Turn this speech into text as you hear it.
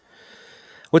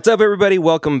What's up, everybody?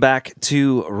 Welcome back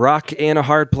to Rock in a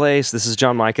Hard Place. This is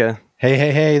John Micah.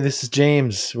 Hey, this is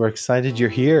James. We're excited you're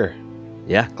here.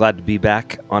 Yeah, glad to be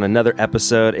back on another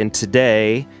episode. And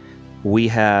today we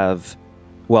have,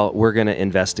 we're going to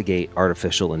investigate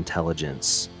artificial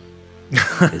intelligence.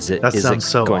 That sounds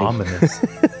so ominous.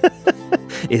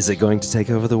 Is it going to take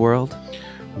over the world?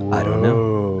 Whoa. I don't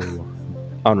know.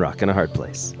 On Rock in a Hard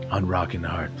Place. On Rock in a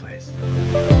Hard Place.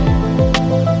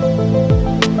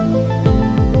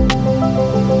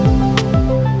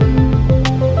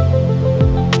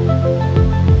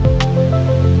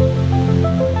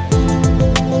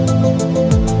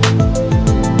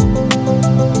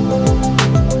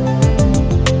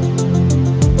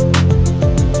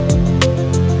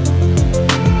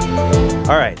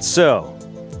 All right, so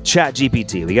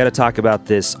ChatGPT. We got to talk about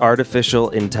this artificial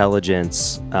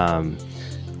intelligence. I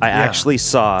actually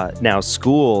saw now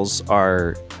schools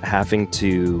are having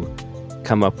to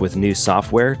come up with new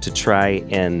software to try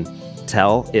and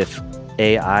tell if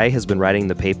AI has been writing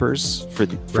the papers for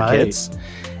kids.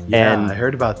 Yeah, and I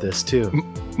heard about this too.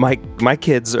 My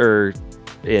kids are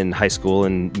in high school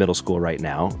and middle school right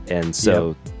now, and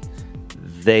so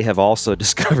they have also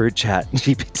discovered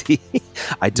ChatGPT.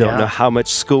 I don't know how much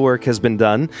schoolwork has been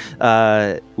done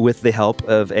with the help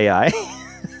of AI,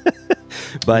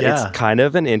 but it's kind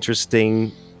of an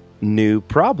interesting new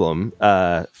problem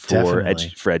for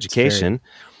education.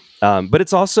 But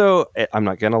it's also, I'm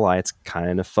not going to lie, it's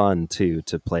kind of fun too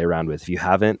to play around with. If you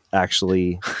haven't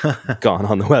actually gone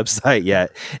on the website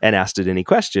yet and asked it any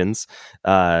questions,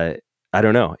 I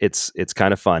don't know. It's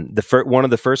kind of fun. One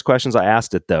of the first questions I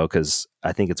asked it, though, because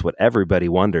I think it's what everybody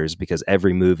wonders, because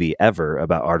every movie ever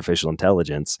about artificial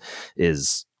intelligence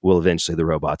is, will eventually the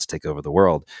robots take over the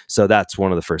world? So that's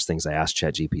one of the first things I asked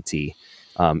ChatGPT.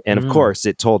 And of course,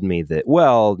 it told me that,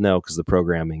 well, no, because the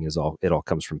programming it all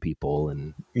comes from people,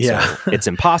 and so it's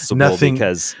impossible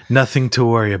because nothing to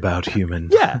worry about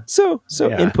human. So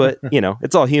input,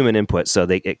 it's all human input, so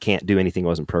it can't do anything it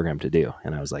wasn't programmed to do.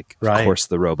 And I was like, of course,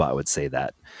 the robot would say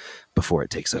that before it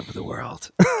takes over the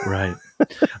world. Right.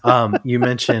 You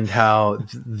mentioned how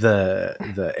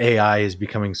the AI is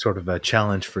becoming sort of a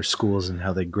challenge for schools and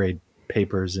how they grade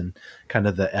papers and kind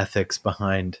of the ethics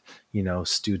behind,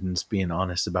 students being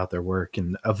honest about their work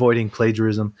and avoiding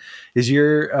plagiarism. Is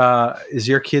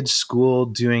your kid's school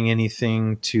doing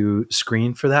anything to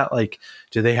screen for that? Like,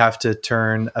 do they have to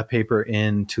turn a paper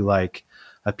into like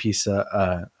a piece of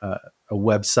a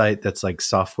website that's like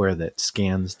software that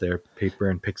scans their paper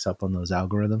and picks up on those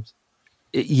algorithms?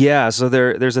 Yeah, so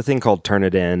there's a thing called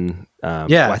Turnitin.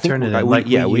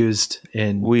 Turnitin.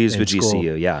 We used with school,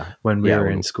 GCU. When we were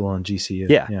in school in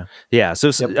GCU. Yeah.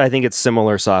 So I think it's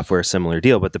similar software, similar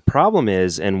deal. But the problem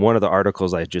is, and one of the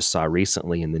articles I just saw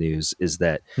recently in the news is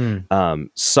that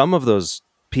some of those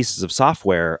pieces of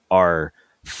software are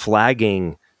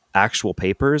flagging actual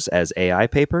papers as AI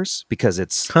papers because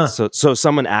it's so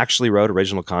someone actually wrote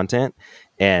original content.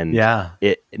 And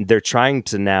they're trying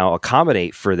to now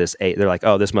accommodate for this. They're like,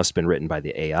 oh, this must have been written by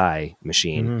the AI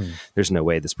machine. There's no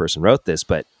way this person wrote this.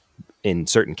 But in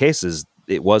certain cases,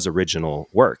 it was original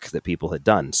work that people had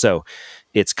done. So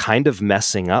it's kind of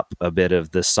messing up a bit of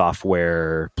the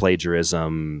software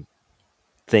plagiarism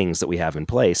things that we have in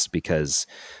place because,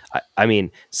 I mean,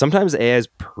 sometimes AI is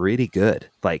pretty good.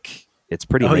 Like, it's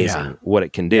pretty amazing what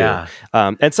it can do. Yeah.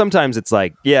 And sometimes it's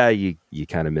like, you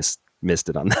kind of missed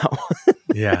it on that one.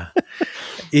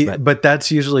 But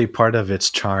that's usually part of its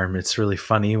charm. It's really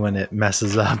funny when it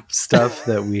messes up stuff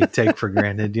that we take for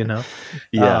granted,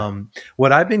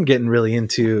 What I've been getting really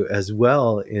into as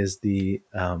well is the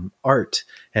art,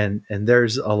 and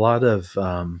there's a lot of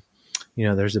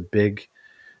there's a big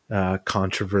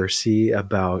controversy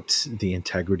about the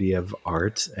integrity of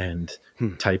art and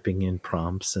typing in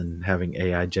prompts and having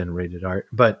AI generated art.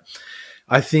 But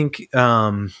I think,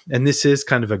 and this is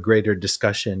kind of a greater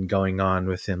discussion going on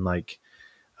within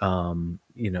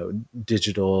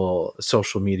digital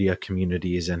social media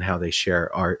communities and how they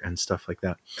share art and stuff like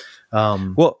that.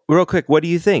 Well, real quick, what do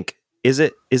you think? Is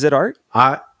it art?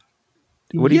 What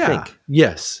do you think?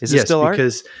 Yes. Is it still art?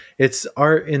 Because it's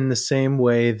art in the same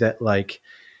way that like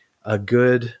a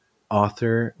good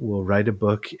author will write a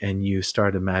book and you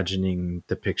start imagining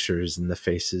the pictures and the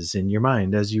faces in your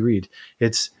mind as you read.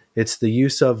 It's the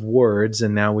use of words,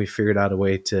 and now we figured out a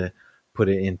way to put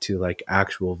it into like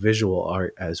actual visual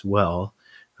art as well.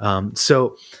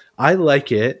 So I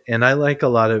like it, and I like a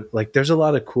lot of like. There's a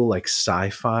lot of cool like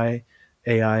sci-fi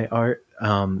AI art.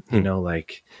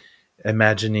 Like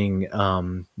imagining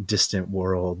distant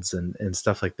worlds and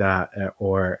stuff like that,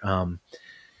 or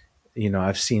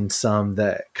I've seen some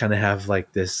that kind of have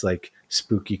like this like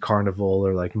spooky carnival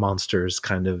or like monsters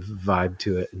kind of vibe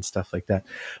to it and stuff like that.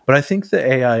 But I think the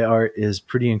AI art is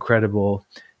pretty incredible.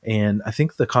 And I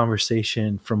think the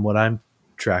conversation, from what I'm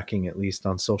tracking, at least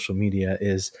on social media,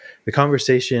 is the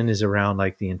conversation is around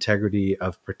like the integrity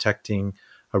of protecting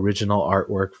original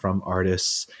artwork from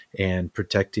artists and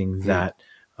protecting that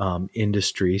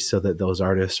industry so that those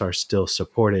artists are still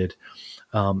supported.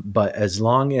 But as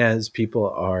long as people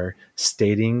are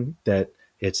stating that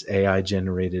it's AI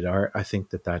generated art, I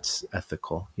think that that's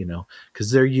ethical,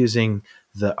 because they're using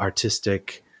the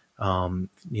artistic,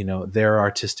 their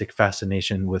artistic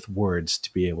fascination with words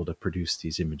to be able to produce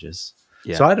these images.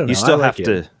 Yeah. So I don't know. You still I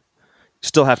like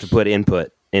still have to put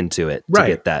input into it to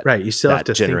get that. Right. You still have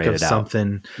to think of out.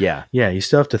 something. Yeah. Yeah. You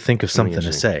still have to think of something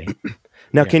to say.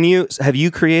 Now, have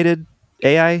you created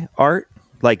AI art,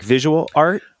 like visual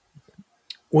art?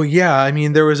 Well, yeah. I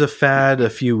mean, there was a fad a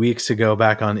few weeks ago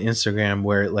back on Instagram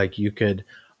where like you could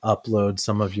upload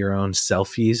some of your own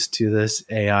selfies to this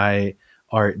AI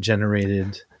art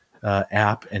generated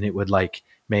app, and it would like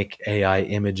make AI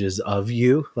images of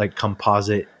you, like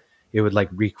composite. It would like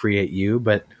recreate you,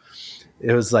 but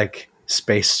it was like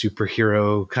space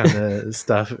superhero kind of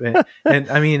stuff. And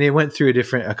I mean, it went through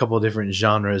a couple of different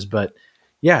genres, but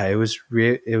yeah, it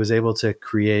was able to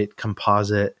create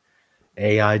composite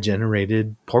AI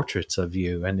generated portraits of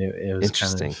you, and it was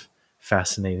kind of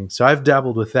fascinating. So I've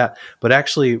dabbled with that, but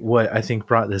actually, what I think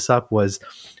brought this up was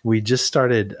we just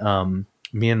started.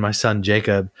 Me and my son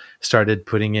Jacob started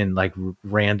putting in like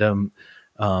random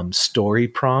story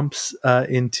prompts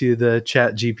into the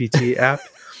Chat GPT app,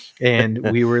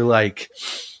 and we were like,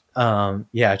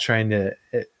 trying to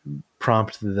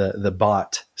prompt the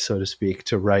bot, so to speak,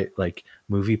 to write like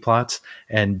movie plots.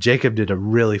 And Jacob did a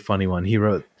really funny one. He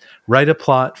wrote, "Write a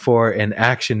plot for an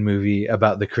action movie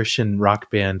about the Christian rock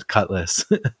band Kutless."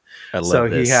 I love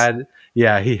this.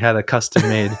 He had a custom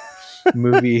made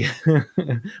movie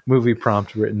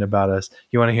prompt written about us.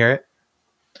 You want to hear it?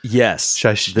 Yes.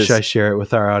 Should I share it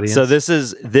with our audience? So this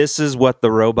is what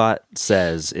the robot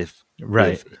says if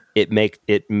it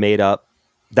made up.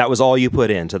 That was all you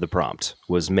put into the prompt,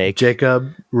 was make.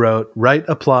 Jacob wrote, "Write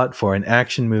a plot for an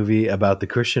action movie about the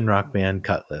Christian rock band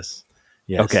Kutless."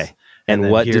 Yes. Okay.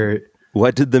 And what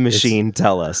did the machine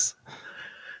tell us?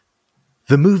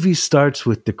 The movie starts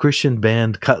with the Christian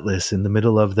band Kutless in the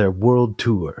middle of their world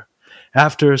tour.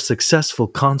 After a successful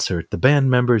concert, the band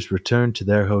members return to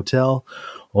their hotel,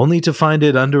 only to find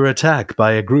it under attack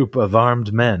by a group of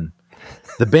armed men.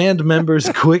 The band members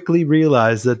quickly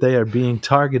realize that they are being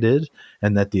targeted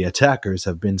and that the attackers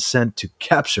have been sent to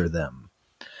capture them.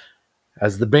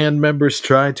 As the band members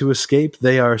try to escape,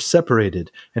 they are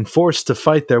separated and forced to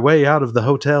fight their way out of the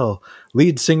hotel.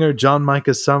 Lead singer John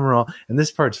Micah Summerall, and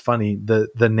this part's funny,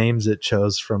 the names it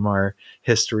chose from our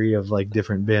history of like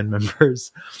different band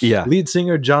members. Yeah. Lead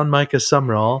singer John Micah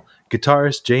Summerall,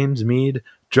 guitarist James Mead,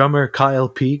 drummer Kyle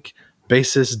Peak,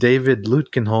 bassist David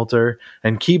Lutkenholter,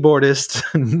 and keyboardist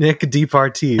Nick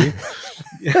DePartie.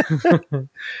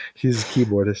 He's a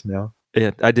keyboardist now.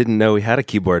 Yeah, I didn't know we had a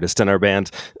keyboardist in our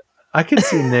band. I could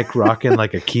see Nick rocking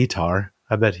like a keytar.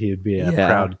 I bet he would be a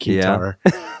proud keytar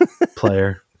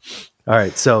player. All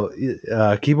right, so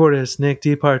keyboardist Nick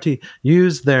DePartie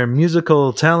used their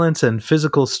musical talents and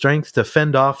physical strength to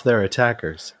fend off their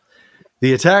attackers.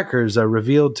 The attackers are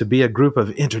revealed to be a group of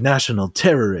international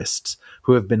terrorists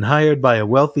who have been hired by a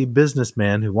wealthy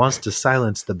businessman who wants to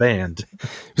silence the band.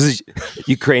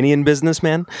 Ukrainian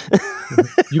businessman?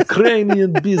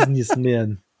 Ukrainian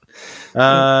businessman.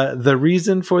 The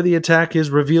reason for the attack is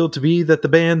revealed to be that the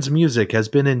band's music has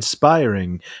been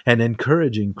inspiring and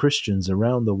encouraging Christians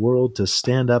around the world to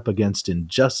stand up against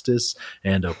injustice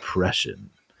and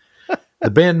oppression. The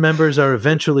band members are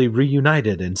eventually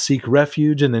reunited and seek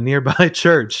refuge in a nearby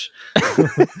church.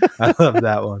 I love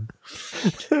that one.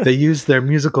 They use their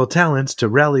musical talents to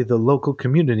rally the local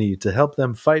community to help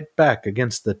them fight back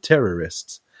against the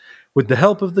terrorists. With the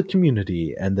help of the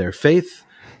community and their faith,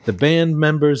 the band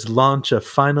members launch a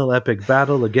final epic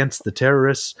battle against the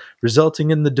terrorists,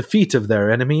 resulting in the defeat of their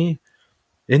enemy.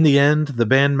 In the end, the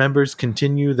band members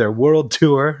continue their world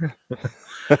tour,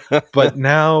 but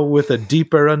now with a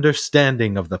deeper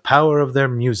understanding of the power of their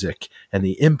music and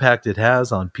the impact it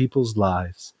has on people's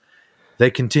lives.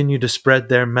 They continue to spread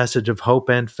their message of hope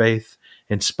and faith,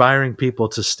 inspiring people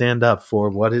to stand up for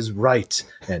what is right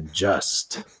and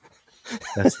just.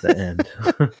 That's the end.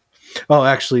 Oh,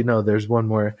 actually, no, there's one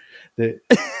more.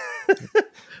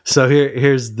 So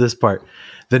here's this part.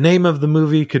 The name of the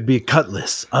movie could be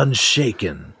Kutless,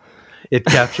 Unshaken. It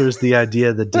captures the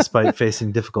idea that despite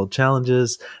facing difficult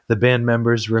challenges, the band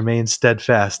members remain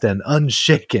steadfast and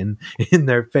unshaken in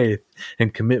their faith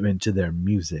and commitment to their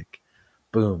music.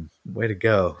 Boom. Way to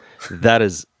go. That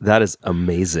is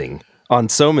amazing on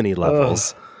so many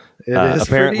levels. It is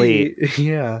apparently pretty,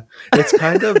 yeah. It's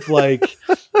kind of like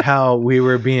how we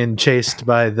were being chased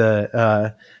by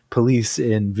the police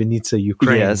in Vinnytsia,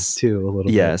 Ukraine, yes, too, a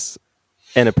little yes.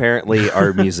 And apparently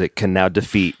our music can now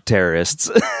defeat terrorists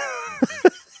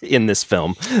in this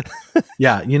film.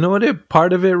 Yeah, you know what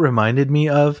part of it reminded me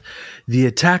of? The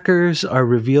attackers are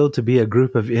revealed to be a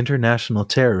group of international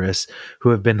terrorists who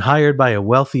have been hired by a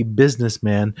wealthy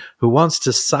businessman who wants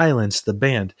to silence the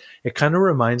band. It kind of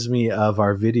reminds me of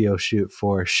our video shoot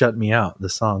for Shut Me Out, the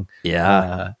song.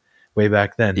 Yeah. Way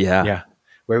back then. Yeah.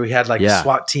 Where we had like a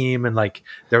SWAT team and like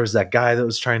there was that guy that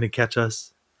was trying to catch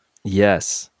us.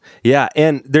 Yes. Yeah.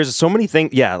 And there's so many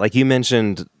things. Yeah. Like you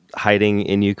mentioned, hiding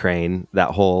in Ukraine, that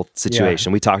whole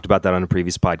situation. We talked about that on a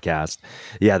previous podcast.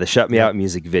 Yeah, the Shut Me Out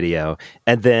music video.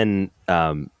 And then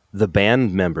the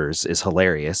band members is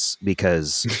hilarious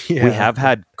because we have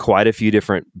had quite a few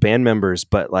different band members,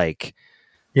 but like...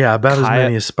 Yeah, about as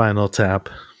many as Spinal Tap.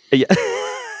 Yeah.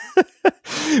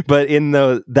 But in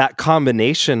that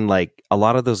combination, like a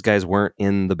lot of those guys weren't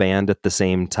in the band at the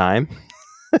same time.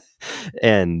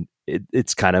 And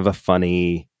it's kind of a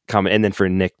funny comment. And then for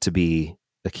Nick to be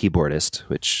a keyboardist,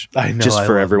 which just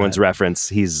for everyone's reference,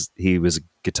 he was a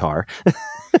guitar.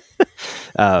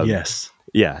 Yes.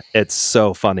 Yeah. It's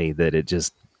so funny that it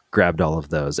just grabbed all of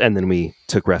those. And then we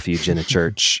took refuge in a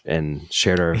church and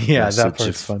shared our message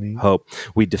of funny. Hope.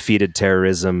 We defeated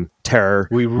terror.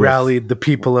 We rallied the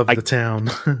people of the town.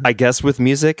 I guess with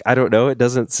music, I don't know. It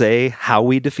doesn't say how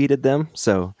we defeated them.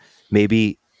 So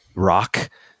maybe rock.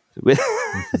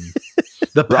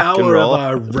 The power of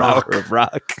our rock. Power of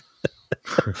rock.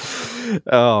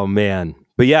 Oh man.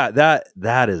 But yeah,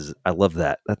 that is, I love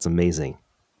that. That's amazing.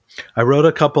 I wrote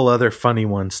a couple other funny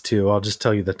ones too. I'll just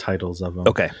tell you the titles of them.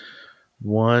 Okay.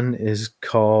 One is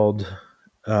called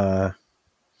The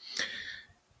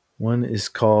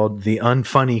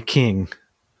Unfunny King.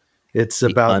 It's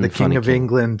about the King of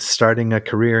England starting a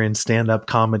career in stand-up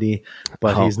comedy,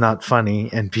 but he's not funny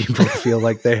and people feel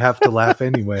like they have to laugh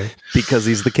anyway. Because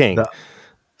he's the king.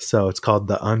 So it's called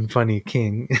The Unfunny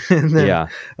King. And then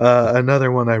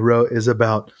another one I wrote is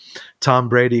about Tom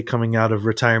Brady coming out of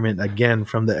retirement again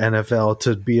from the NFL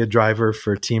to be a driver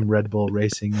for Team Red Bull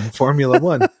Racing in Formula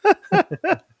One.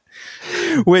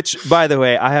 Which, by the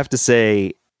way, I have to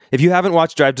say, if you haven't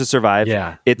watched Drive to Survive,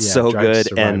 it's so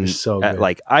good. And so good.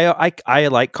 Like I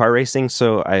like car racing,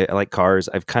 so I like cars.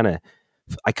 I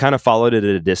kind of followed it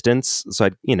at a distance. So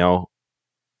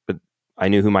I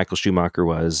knew who Michael Schumacher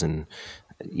was, and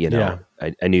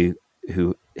I knew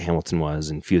who Hamilton was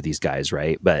and a few of these guys,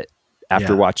 right? But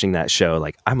after watching that show,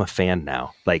 like I'm a fan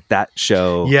now. Like that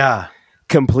show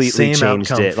completely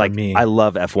changed it. Like me. I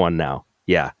love F1 now.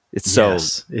 Yeah. It's so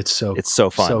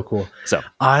fun. So cool. So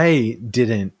I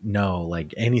didn't know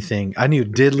like anything. I knew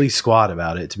diddly squat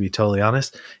about it, to be totally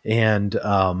honest. And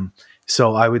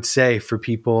so I would say for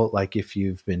people, like if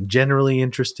you've been generally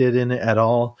interested in it at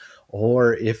all,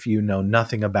 or if you know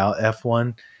nothing about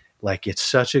F1, like it's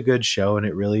such a good show and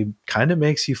it really kind of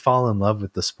makes you fall in love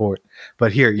with the sport.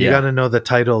 But here, you got to know the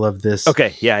title of this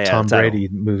Tom Brady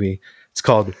movie. It's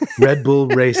called Red Bull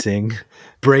Racing,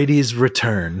 Brady's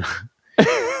Return.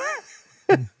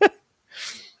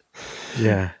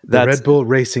 The Red Bull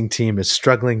Racing team is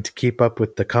struggling to keep up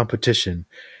with the competition.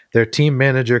 Their team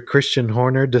manager, Christian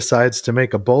Horner, decides to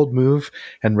make a bold move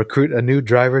and recruit a new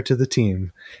driver to the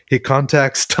team. He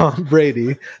contacts Tom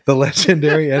Brady, the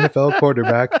legendary NFL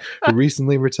quarterback who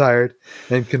recently retired,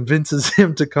 and convinces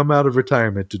him to come out of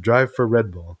retirement to drive for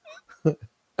Red Bull.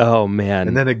 Oh, man.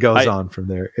 And then it goes on from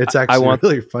there. It's actually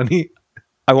really funny.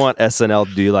 I want SNL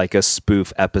to do like a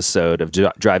spoof episode of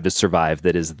Drive to Survive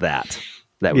that is that.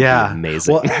 That would be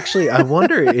amazing. Well, actually, I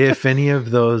wonder if any of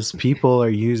those people are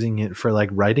using it for like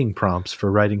writing prompts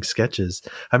for writing sketches.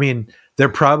 I mean, they're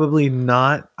probably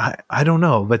not. I don't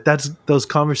know, but those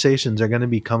conversations are going to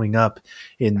be coming up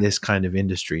in this kind of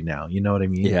industry now. You know what I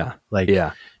mean? Yeah. Like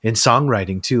in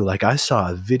songwriting too. Like I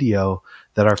saw a video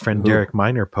that our friend Derek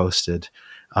Miner posted.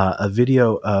 A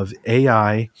video of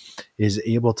AI is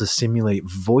able to simulate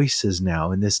voices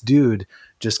now, and this dude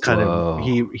just kind of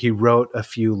he wrote a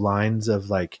few lines of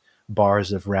like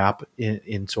bars of rap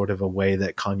in sort of a way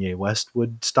that Kanye West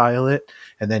would style it,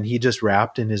 and then he just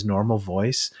rapped in his normal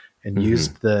voice and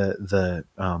used the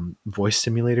voice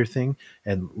simulator thing,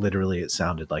 and literally it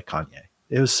sounded like Kanye.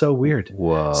 It was so weird.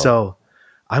 Whoa! So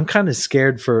I'm kind of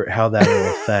scared for how that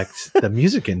will affect the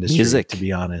music industry. To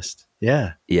be honest,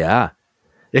 yeah.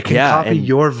 It can copy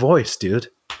your voice, dude.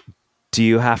 Do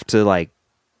you have to like,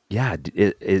 do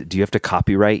you have to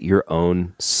copyright your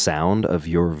own sound of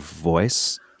your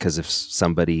voice? Because if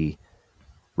somebody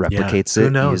replicates who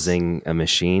it knows? using a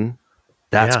machine,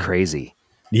 that's crazy.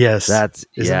 Yes. Isn't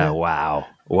it? Wow.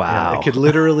 Yeah, it could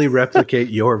literally replicate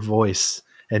your voice,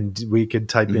 and we could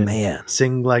type in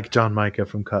sing like John Micah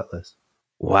from Kutless.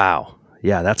 Wow.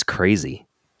 Yeah, that's crazy.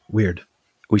 Weird.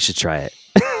 We should try it.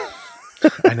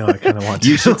 I know, I kind of want to.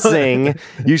 You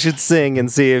should sing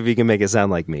and see if you can make it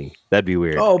sound like me. That'd be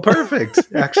weird. Oh, perfect.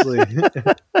 Actually.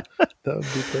 That would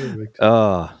be perfect.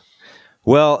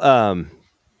 Well,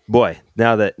 boy,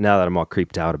 now that I'm all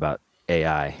creeped out about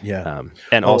AI,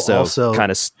 and also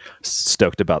kind of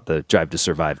stoked about the Drive to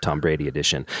Survive Tom Brady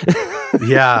edition.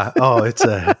 Yeah. Oh, it's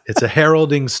a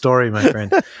heralding story, my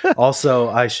friend. Also,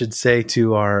 I should say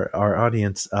to our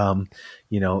audience,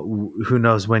 who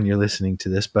knows when you're listening to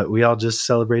this, but we all just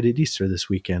celebrated Easter this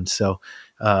weekend. So,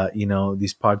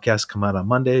 these podcasts come out on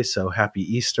Monday. So happy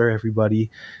Easter, everybody.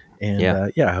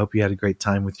 And I hope you had a great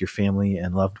time with your family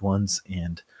and loved ones.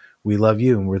 And we love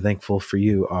you, and we're thankful for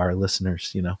you, our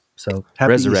listeners, So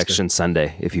happy Resurrection Easter.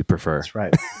 Sunday, if you prefer. That's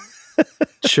right.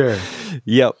 Sure.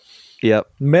 Yep.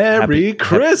 Merry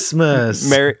Christmas.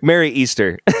 Merry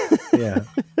Easter. Yeah.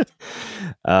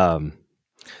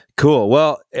 Cool.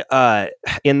 Well,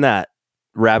 in that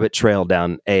rabbit trail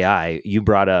down AI, you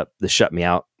brought up the Shut Me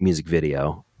Out music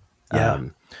video. Yeah.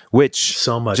 Which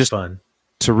so much fun.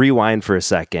 To rewind for a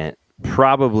second,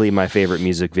 probably my favorite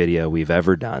music video we've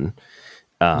ever done.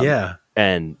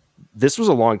 And this was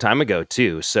a long time ago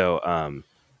too. So,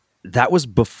 that was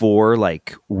before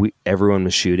like everyone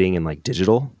was shooting in like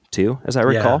digital too, as I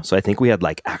recall. So I think we had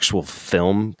like actual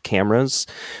film cameras,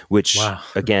 which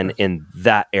again, in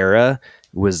that era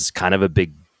was kind of a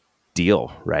big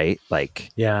deal, right? Like,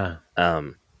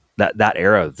 that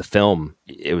era of the film,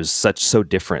 it was so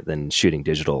different than shooting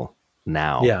digital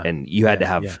now. Yeah. And you had to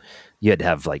have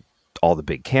like all the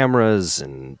big cameras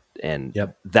and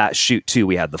that shoot too.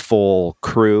 We had the full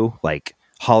crew, like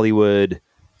Hollywood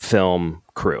film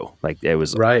crew. Like it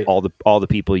was all the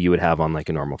people you would have on like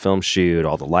a normal film shoot,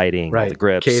 all the lighting, all the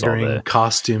grips, catering,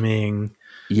 costuming.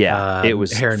 It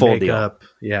was hair and full makeup.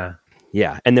 Deal.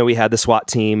 Yeah. And then we had the SWAT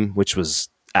team, which was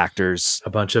actors, a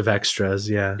bunch of extras.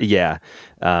 Yeah.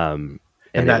 And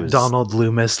that Donald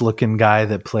Loomis looking guy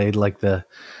that played like the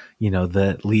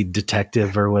lead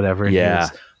detective or whatever. Yeah. He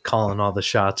was calling all the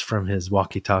shots from his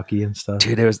walkie-talkie and stuff.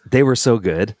 Dude, they were so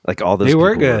good. Like all those they people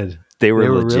were good. They were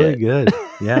legit. Really good.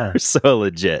 Yeah. So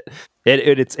legit.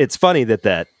 It's funny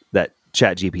that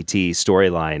ChatGPT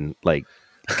storyline like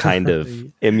kind of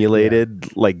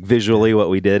emulated like visually what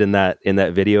we did in that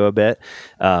video a bit.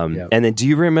 And then do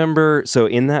you remember, so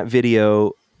in that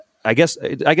video, I guess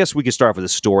we could start off with a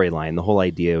storyline. The whole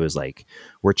idea was like,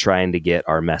 we're trying to get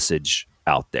our message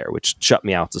out there, which Shut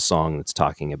Me Out's a song that's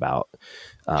talking about.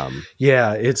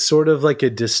 It's sort of like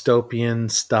a dystopian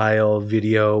style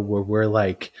video where we're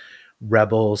like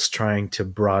rebels trying to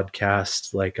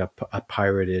broadcast like a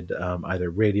pirated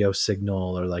either radio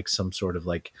signal or like some sort of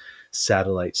like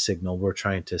satellite signal. We're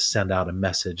trying to send out a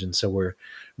message, and so we're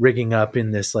rigging up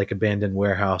in this like abandoned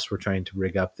warehouse. We're trying to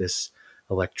rig up this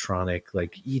electronic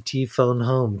like ET phone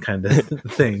home kind of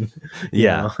thing.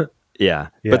 Yeah.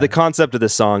 But the concept of the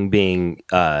song being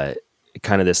kind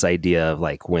of this idea of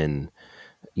like when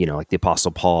like the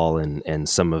Apostle Paul and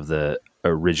some of the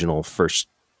original first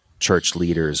church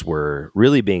leaders were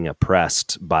really being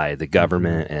oppressed by the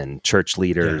government and church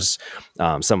leaders,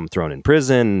 some thrown in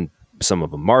prison, some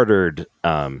of them martyred.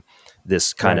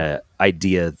 This kind of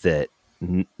idea that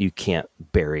you can't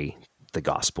bury the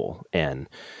gospel. And,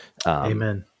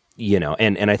 amen.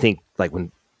 And I think like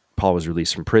when Paul was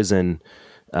released from prison,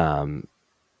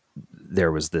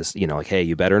 there was this, like, hey,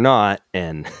 you better not.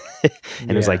 And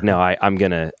it was like, no, I'm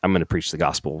gonna preach the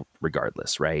gospel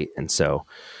regardless. Right. And so,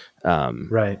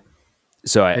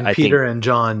 so I Peter think, and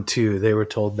John too, they were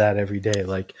told that every day,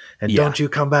 like, and don't you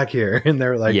come back here. And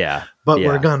they're like,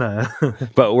 we're gonna,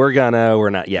 we're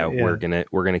not. Yeah, we're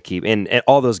gonna keep. And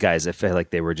all those guys, I feel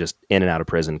like they were just in and out of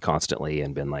prison constantly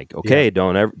and been like, okay,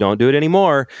 don't do it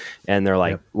anymore. And they're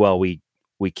like, well, we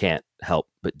can't help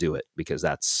but do it because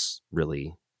that's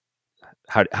really,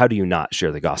 how do you not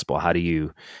share the gospel? How do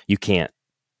you can't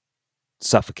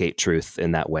suffocate truth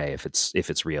in that way if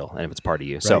it's real and if it's part of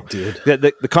you. So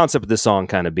the concept of this song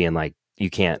kind of being like, you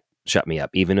can't shut me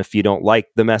up, even if you don't like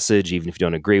the message, even if you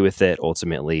don't agree with it.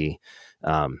 Ultimately,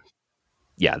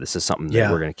 this is something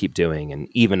that we're going to keep doing, and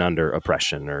even under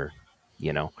oppression or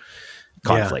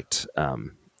conflict.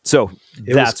 So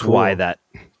that's cool. Why that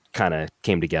kind of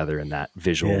came together in that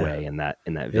visual way in that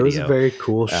video. It was a very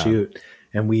cool shoot.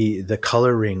 and the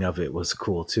coloring of it was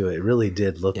cool too. It really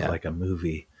did look like a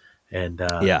movie. And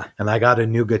I got a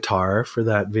new guitar for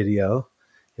that video.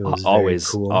 It was very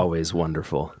cool. Always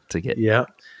wonderful to get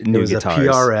new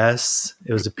guitars.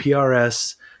 It was a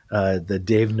PRS, the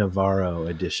Dave Navarro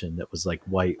edition that was like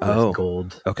white with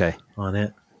gold on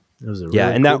it. It was a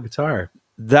really cool guitar.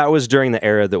 That was during the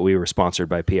era that we were sponsored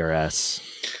by PRS.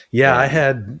 Yeah, I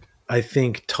had, I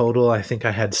think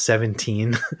I had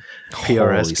 17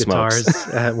 PRS guitars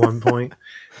at one point.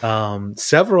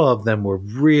 Several of them were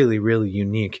really, really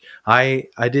unique. I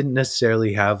didn't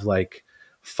necessarily have like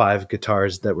 5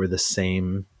 guitars that were the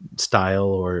same style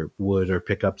or wood or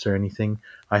pickups or anything.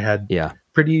 I had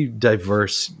pretty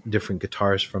diverse different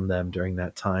guitars from them during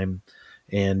that time.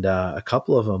 And a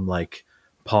couple of them, like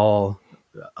Paul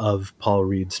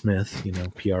Reed Smith,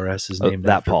 PRS is named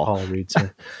after Paul Reed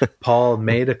Smith. Paul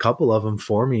made a couple of them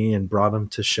for me and brought them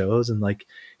to shows and like,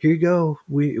 here you go.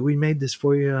 We made this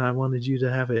for you. I wanted you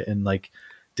to have it. And like,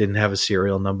 didn't have a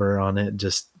serial number on it,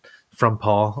 just from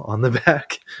Paul on the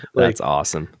back. That's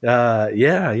awesome. I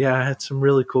had some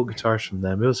really cool guitars from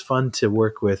them. It was fun to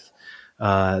work with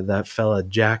that fella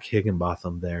Jack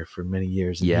Higginbotham there for many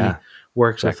years. And he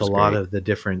works with a lot of the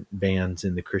different bands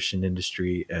in the Christian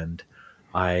industry, and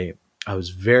I was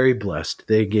very blessed.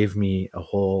 They gave me a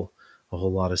whole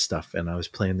lot of stuff, and I was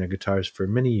playing their guitars for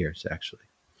many years actually.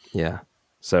 Yeah.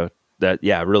 So that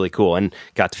really cool, and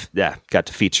got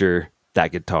to feature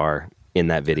that guitar in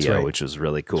that video, which was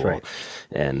really cool. Right.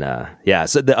 And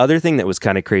so the other thing that was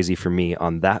kind of crazy for me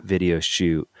on that video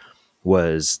shoot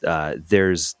was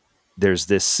there's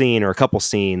this scene or a couple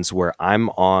scenes where I'm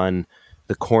on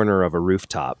the corner of a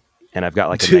rooftop and I've got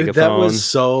like a megaphone. That was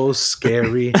so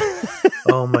scary.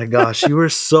 Oh my gosh, you were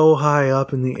so high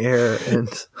up in the air, and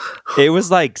it was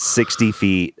like 60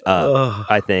 feet up,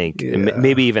 I think,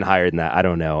 maybe even higher than that. I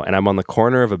don't know. And I'm on the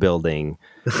corner of a building,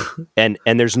 and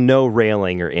there's no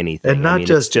railing or anything, and not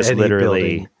just any literally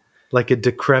building, like a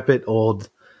decrepit old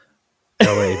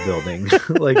LA building,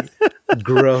 like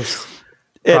gross,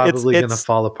 probably gonna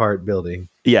fall apart building.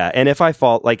 Yeah, and if I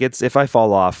fall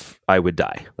off, I would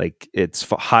die. Like it's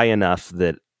high enough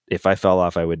that if I fell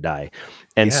off, I would die.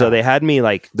 And so they had me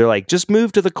they're like, just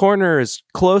move to the corner as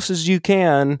close as you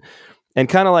can and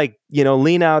kind of like,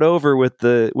 lean out over with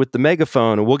the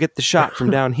megaphone and we'll get the shot from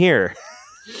down here.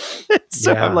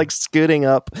 So I'm like scooting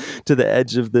up to the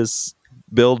edge of this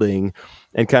building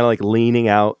and kind of like leaning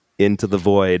out into the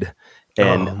void.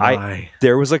 And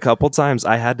there was a couple times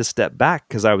I had to step back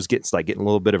because I was getting a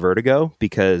little bit of vertigo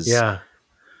because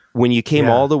when you came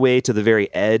all the way to the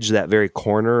very edge, that very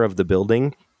corner of the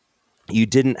building, you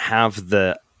didn't have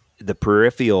the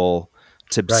peripheral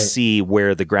to see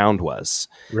where the ground was.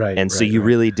 Right. And so you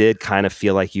really did kind of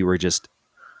feel like you were just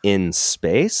in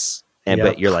space.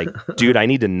 But you're like, dude, I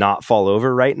need to not fall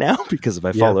over right now because if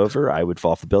I fall over, I would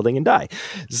fall off the building and die.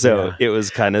 So it was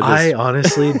kind of this... I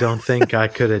honestly don't think I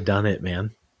could have done it,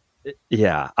 man.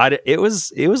 Yeah. It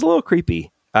was a little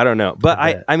creepy. I don't know.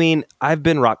 But I mean, I've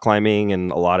been rock climbing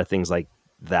and a lot of things like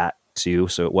that too.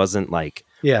 So it wasn't like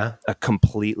a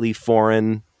completely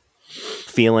foreign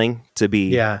feeling to be.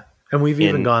 Yeah. And we've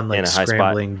even gone like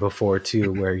scrambling before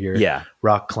too, where you're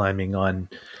rock climbing on,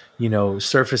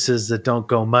 surfaces that don't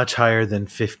go much higher than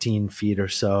 15 feet or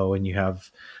so. And you have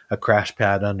a crash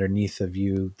pad underneath of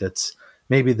you that's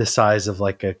maybe the size of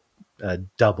like a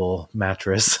double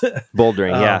mattress.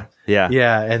 Bouldering.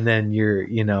 Yeah. And then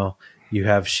you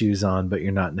have shoes on, but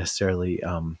you're not necessarily,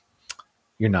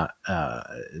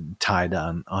 tied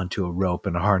onto a rope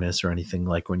and a harness or anything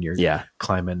like when you're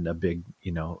climbing a big,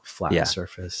 flat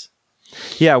surface.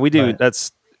 Yeah, we do.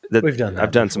 We've done that.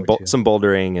 I've done some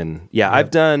bouldering and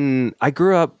I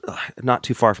grew up not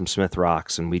too far from Smith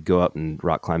Rocks and we'd go up and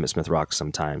rock climb at Smith Rocks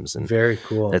sometimes. And very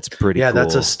cool. That's pretty cool. Yeah,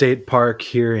 that's a state park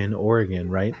here in Oregon,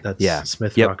 right? That's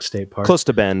Smith Rock State Park. Close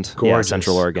to Bend. Gorgeous,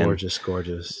 Central Oregon.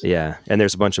 Gorgeous. Yeah. And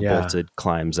there's a bunch of bolted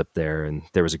climbs up there and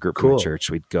there was a group from the church.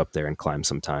 We'd go up there and climb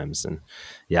sometimes. And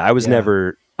I was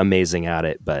never amazing at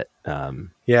it, but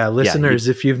listeners,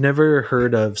 if you've never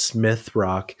heard of Smith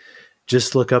Rock,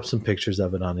 just look up some pictures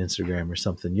of it on Instagram or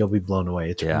something. You'll be blown away.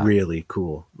 It's really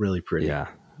cool, really pretty. Yeah,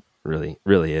 really,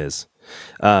 really is.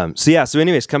 So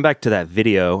anyways, come back to that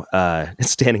video,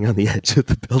 standing on the edge of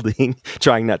the building,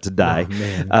 trying not to die.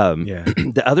 Oh,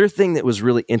 man. The other thing that was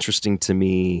really interesting to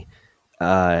me,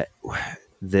 that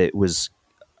was,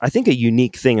 I think, a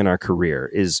unique thing in our career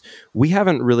is we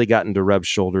haven't really gotten to rub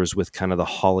shoulders with kind of the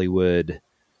Hollywood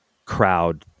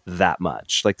crowd that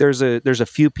much. Like there's a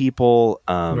few people,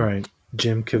 right.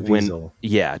 Jim Caviezel.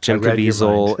 Jim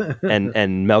Caviezel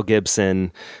and Mel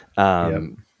Gibson.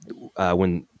 When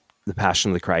the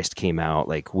Passion of the Christ came out,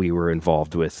 like we were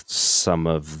involved with some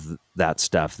of that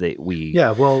stuff that we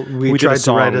tried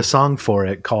to write a song for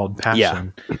it called Yeah.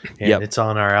 Passion, and Yep. it's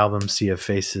on our album Sea of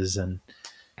Faces, and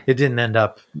it didn't end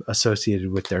up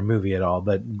associated with their movie at all,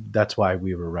 but that's why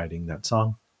we were writing that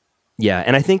song. Yeah,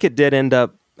 and I think it did end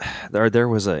up there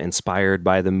was a inspired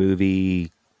by the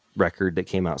movie record that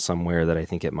came out somewhere that I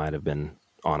think it might have been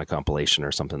on a compilation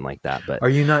or something like that. But Are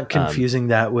you not confusing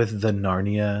that with the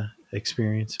Narnia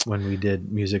experience when we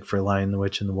did music for Lion, the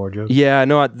Witch, and the Wardrobe? Yeah,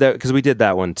 no, because we did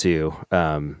that one too.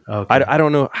 Okay. I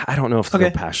don't know if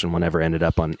the Passion one ever ended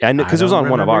up on. I know because it was on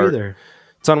one of our. Either.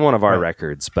 It's on one of our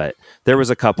records, but there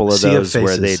was a couple of Sea of those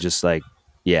where they Faces. just like,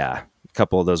 a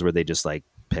couple of those where they just like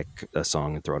pick a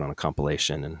song and throw it on a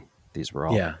compilation, and these were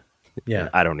all. Yeah.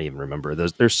 I don't even remember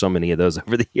those. There's so many of those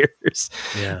over the years.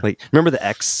 Yeah. Like, remember the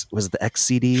X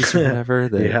CDs or whatever?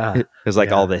 It was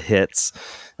like all the hits.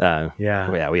 We'd always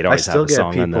have a song on those. I still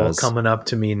get people coming up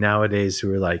to me nowadays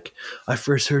who are like, I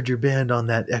first heard your band on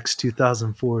that X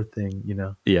 2004 thing, you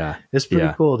know? Yeah. It's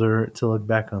pretty cool to look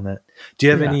back on that. Do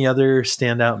you have any other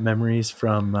standout memories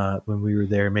from when we were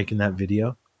there making that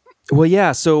video? Well,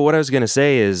 yeah. So what I was going to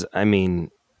say is, I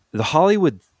mean, the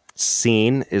Hollywood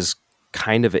scene is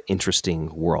kind of an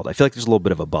interesting world. I feel like there's a little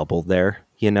bit of a bubble there,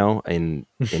 you know, and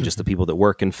just the people that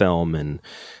work in film and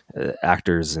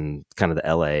actors and kind of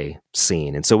the LA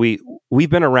scene. And so we've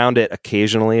been around it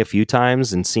occasionally a few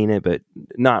times and seen it, but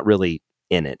not really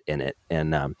in it.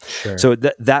 And so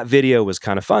that video was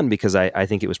kind of fun because I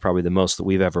think it was probably the most that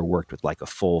we've ever worked with like a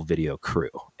full video crew.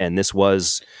 And this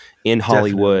was in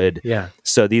Hollywood. Definitely. Yeah.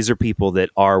 So these are people that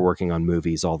are working on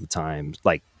movies all the time,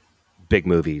 like big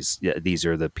movies. Yeah, these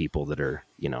are the people that are,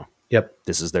 you know,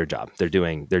 this is their job. They're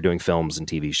doing films and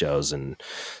TV shows and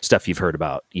stuff you've heard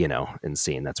about, you know, and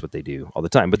seen. That's what they do all the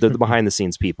time, but they're the behind the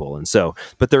scenes people. And so,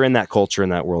 but they're in that culture, in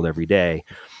that world every day.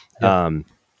 Yep.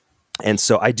 And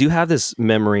so I do have this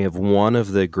memory of one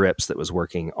of the grips that was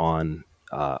working on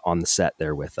the set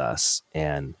there with us.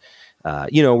 And,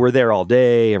 you know, we're there all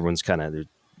day. Everyone's kind of,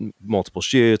 multiple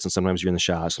shoots, and sometimes you're in the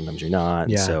shot, sometimes you're not.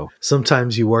 Yeah. So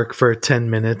sometimes you work for 10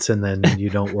 minutes and then you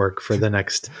don't work for the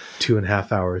next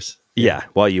 2.5 hours. Yeah.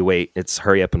 While you wait, it's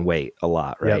hurry up and wait a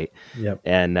lot. Right. Yep.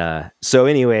 And, so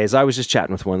anyways, I was just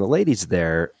chatting with one of the ladies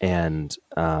there, and,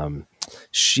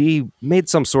 she made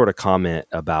some sort of comment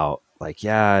about like,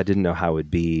 I didn't know how it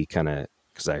would be kind of,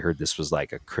 cause I heard this was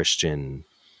like a Christian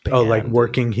band. Oh, like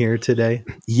working here today?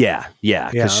 Yeah.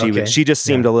 Cause she just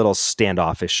seemed a little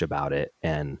standoffish about it.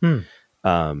 And,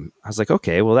 I was like,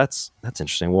 okay, well that's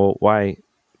interesting. Well, why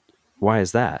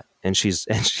is that? And she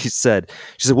said,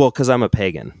 well, cause I'm a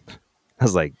pagan. I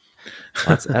was like,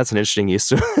 that's an interesting use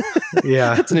to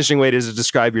Yeah. That's an interesting way to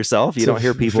describe yourself. You don't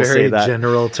hear people say that. Very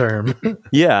general term.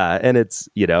 Yeah. And it's,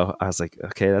 you know, I was like,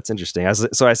 okay, that's interesting.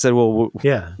 So I said, well,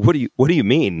 what do you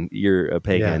mean you're a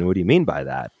pagan? Yeah. What do you mean by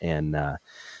that? And,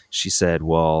 she said,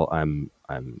 well, I'm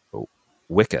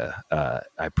Wicca.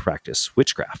 I practice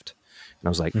witchcraft. And I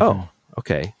was like, oh,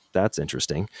 okay. That's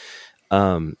interesting.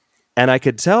 And I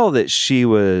could tell that she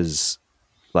was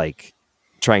like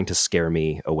trying to scare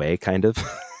me away, kind of,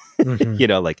 you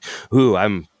know, like, ooh, I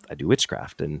do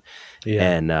witchcraft, and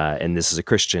this is a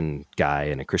Christian guy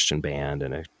and a Christian band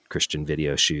and a Christian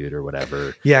video shoot or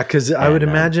whatever. Yeah. Cause I would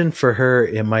imagine for her,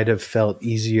 it might've felt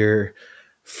easier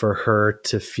for her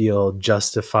to feel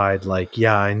justified. Like,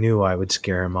 I knew I would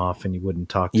scare him off and he wouldn't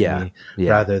talk to me,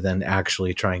 rather than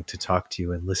actually trying to talk to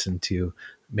you and listen to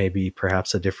maybe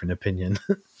perhaps a different opinion.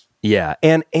 Yeah.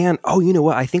 And, oh, you know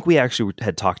what? I think we actually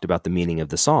had talked about the meaning of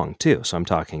the song too. So I'm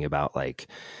talking about like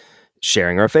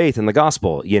sharing our faith in the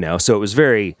gospel, you know? So it was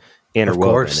very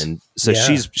interwoven. And so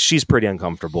she's pretty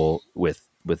uncomfortable with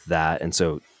that. And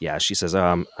so, she says,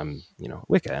 I'm, you know,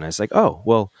 Wicca. And I was like, oh,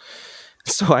 well,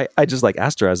 so I just like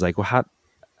asked her, I was like, well,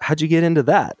 how'd you get into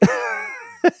that?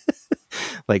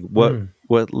 Like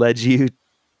what led you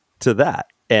to that?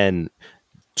 And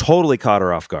totally caught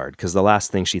her off guard, because the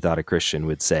last thing she thought a Christian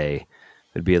would say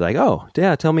would be like, oh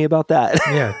yeah, tell me about that.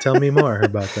 Yeah. Tell me more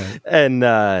about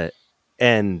that.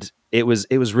 And it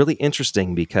was really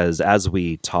interesting, because as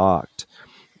we talked,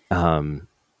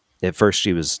 at first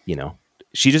she was, you know,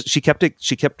 she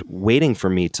kept waiting for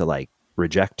me to like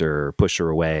reject her or push her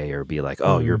away or be like,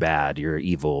 oh, you're bad, you're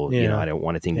evil, you know, I don't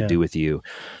want anything to do with you.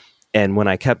 And when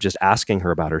I kept just asking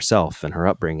her about herself and her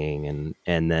upbringing,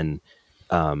 and then,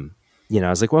 you know, I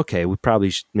was like, well, okay, we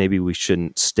probably maybe we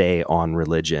shouldn't stay on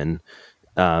religion,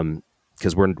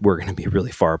 because we're going to be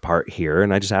really far apart here.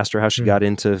 And I just asked her how she got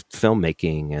into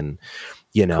filmmaking, and,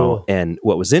 you know, and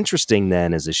what was interesting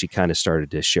then is as she kind of started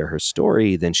to share her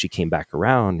story, then she came back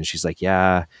around and she's like,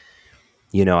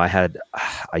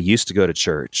 I used to go to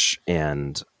church,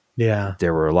 and Yeah.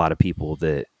 there were a lot of people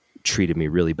that treated me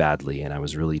really badly, and I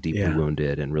was really deeply Yeah.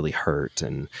 wounded and really hurt.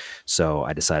 And so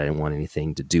I decided I didn't want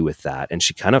anything to do with that. And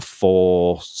she kind of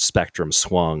full spectrum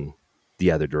swung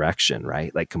the other direction,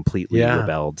 right? Like completely Yeah.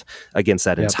 rebelled against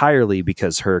that Yep. entirely,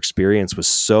 because her experience was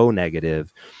so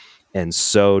negative and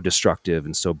so destructive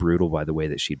and so brutal by the way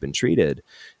that she'd been treated.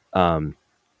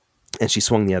 And she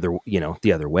swung the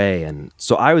other way. And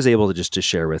so I was able to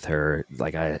share with her,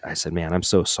 like, I said, man, I'm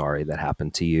so sorry that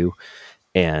happened to you.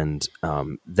 And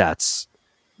that's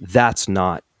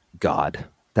not God.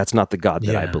 That's not the God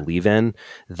that I Yeah. believe in.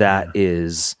 That Yeah.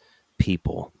 is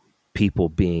people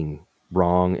being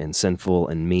wrong and sinful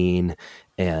and mean.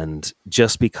 And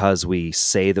just because we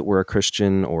say that we're a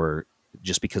Christian, or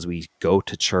just because we go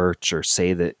to church or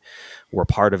say that we're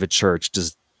part of a church,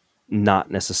 does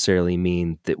not necessarily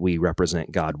mean that we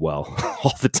represent God well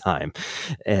all the time.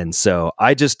 And so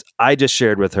I just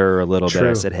shared with her a little bit. I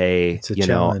True. said, hey, It's a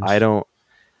challenge.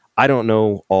 I don't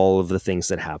know all of the things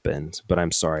that happened, but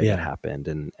I'm sorry that Yeah. happened.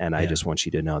 And I Yeah. just want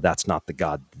you to know that's not the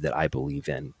God that I believe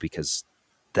in, because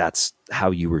that's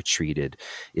how you were treated,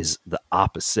 is the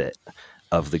opposite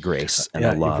of the grace and the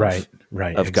Yeah. love Right.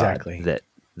 of God Exactly.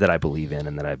 that I believe in.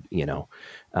 And that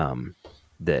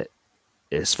that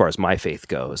as far as my faith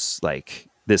goes, like,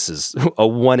 this is a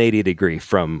 180 degree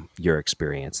from your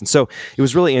experience. And so it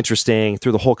was really interesting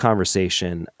through the whole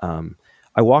conversation.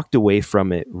 I walked away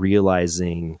from it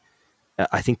realizing,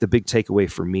 I think the big takeaway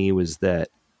for me was that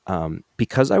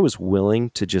because I was willing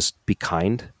to just be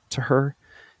kind to her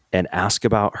and ask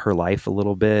about her life a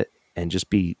little bit and just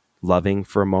be loving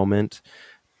for a moment,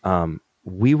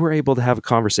 we were able to have a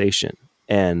conversation.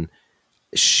 And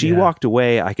she Yeah. walked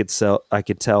away, I could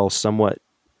tell, somewhat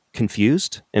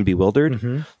confused and bewildered,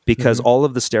 Mm-hmm. because Mm-hmm. all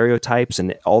of the stereotypes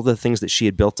and all the things that she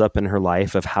had built up in her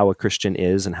life of how a Christian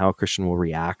is and how a Christian will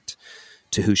react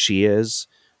to who she is,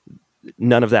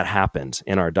 none of that happened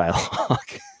in our dialogue.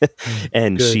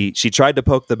 And Good. she tried to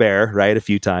poke the bear, right, a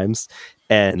few times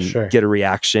and Sure. get a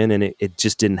reaction, and it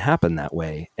just didn't happen that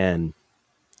way. And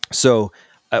so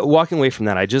walking away from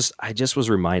that, I just was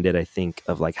reminded, I think,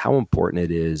 of like how important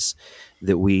it is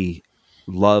that we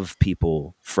love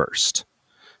people first.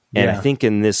 And I Yeah. think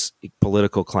in this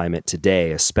political climate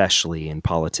today, especially in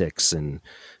politics and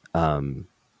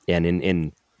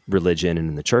in religion and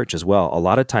in the church as well, a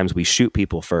lot of times we shoot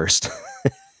people first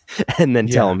and then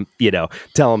tell Yeah.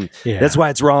 them that's Yeah. why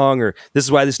it's wrong, or this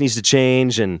is why this needs to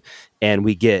change. And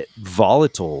we get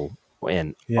volatile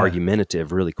and Yeah.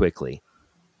 argumentative really quickly.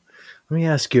 Let me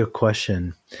ask you a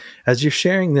question. As you're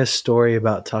sharing this story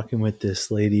about talking with this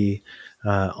lady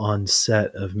on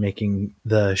set of making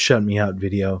the Shut Me Out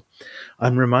video,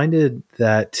 I'm reminded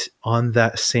that on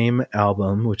that same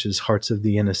album, which is Hearts of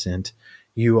the Innocent,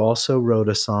 you also wrote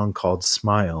a song called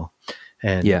Smile.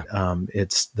 And Yeah.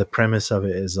 it's the premise of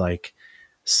it is like,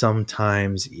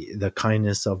 sometimes the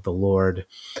kindness of the Lord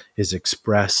is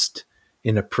expressed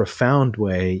in a profound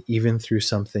way, even through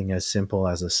something as simple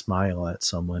as a smile at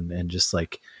someone, and just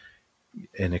like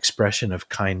an expression of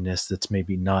kindness that's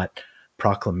maybe not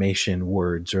proclamation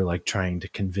words or like trying to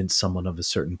convince someone of a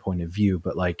certain point of view,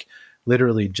 but like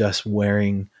literally just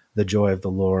wearing the joy of the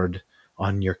Lord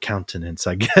on your countenance.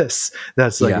 I guess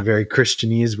that's like a Yeah. very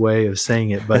Christianese way of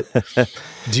saying it. But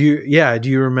do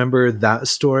you remember that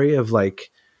story of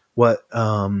like what,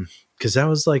 because that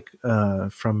was like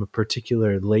from a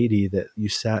particular lady that you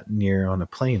sat near on a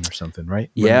plane or something,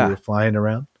 right? When you Yeah. were flying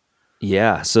around?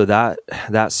 Yeah. So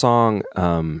that song,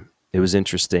 it was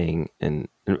interesting, and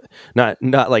not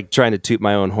like trying to toot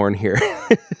my own horn here.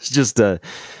 It's just a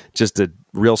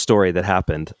real story that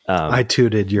happened. I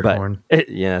tooted your But horn.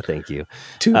 yeah, thank you.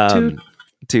 Toot toot.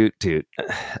 Toot toot.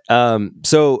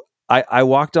 So I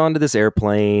walked onto this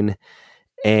airplane,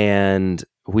 and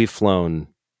we've flown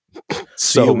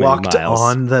So you so many walked miles.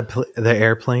 on the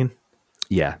airplane.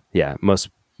 Yeah. Most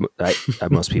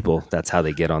people, that's how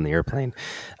they get on the airplane.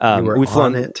 You were We've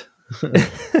on flown it.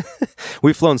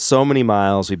 we've flown so many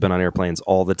miles. We've been on airplanes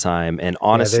all the time, and Yeah,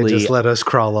 they honestly, just let us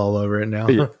crawl all over it now.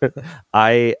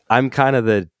 I'm kind of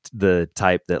the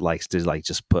type that likes to like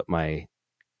just put my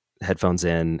headphones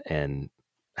in and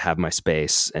have my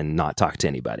space and not talk to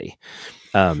anybody.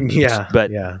 Yeah,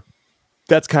 But yeah.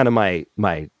 that's kind of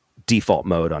my default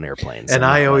mode on airplanes. And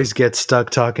I'm I not always like, get stuck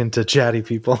talking to chatty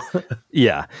people.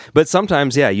 yeah, but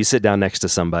sometimes, yeah, you sit down next to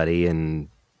somebody and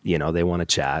they want to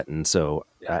chat. And so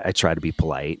I try to be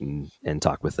polite and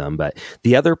talk with them. But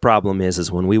the other problem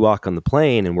is when we walk on the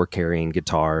plane and we're carrying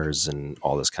guitars and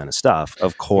all this kind of stuff,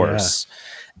 of Yeah. course,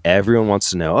 everyone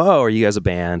wants to know, oh, are you guys a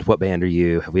band? What band are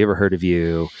you? Have we ever heard of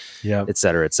you? Yep. Et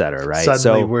cetera, right?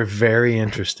 Suddenly So we're very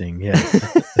interesting.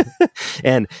 Yes.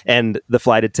 and the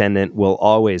flight attendant will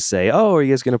always say, oh, are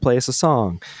you guys going to play us a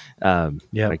song?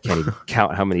 Yep. I can't even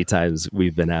count how many times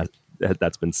we've been asked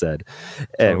that's been said.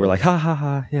 Totally. And we're like, ha ha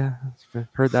ha, yeah,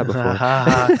 heard that before.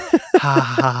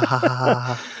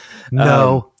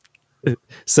 No.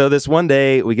 So this one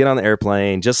day we get on the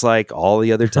airplane, just like all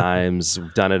the other times,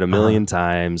 we've done it a million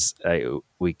times.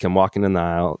 We come walking in the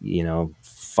aisle,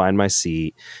 find my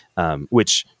seat,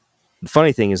 which the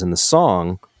funny thing is in the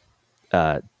song,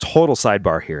 total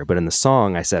sidebar here, but in the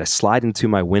song I said I slide into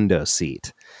my window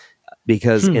seat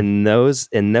because in those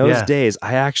days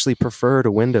I actually preferred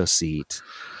a window seat.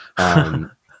 And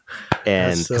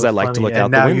because I like to look out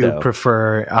the window. Now you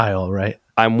prefer aisle, right?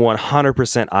 I'm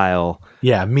 100% aisle.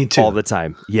 Yeah, me too. All the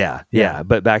time. Yeah.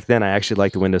 But back then I actually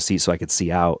liked the window seat so I could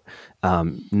see out.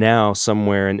 Now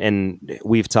somewhere, and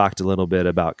we've talked a little bit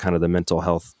about kind of the mental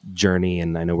health journey,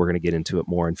 and I know we're going to get into it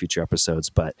more in future episodes,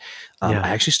 but I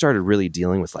actually started really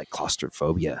dealing with like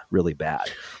claustrophobia really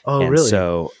bad. Oh, and really?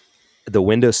 So the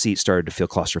window seat started to feel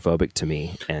claustrophobic to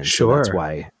me. And so that's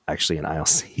why actually an aisle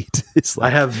seat is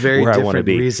like I have very where different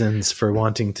reasons for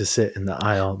wanting to sit in the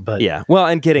aisle, but yeah. Well,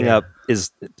 and getting up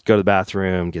is go to the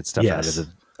bathroom, get stuff out of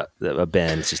a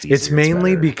bin. It's just easier. It's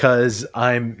mainly because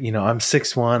I'm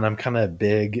 6'1", I'm kind of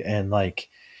big, and like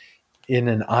in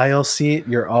an aisle seat,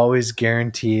 you're always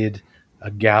guaranteed a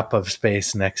gap of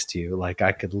space next to you. Like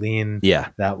I could lean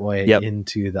that way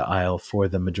into the aisle for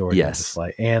the majority of the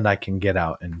flight, and I can get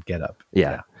out and get up.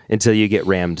 Yeah. Until you get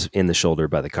rammed in the shoulder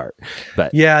by the cart.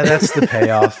 But yeah, that's the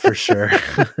payoff for sure.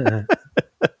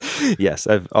 Yes,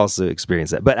 I've also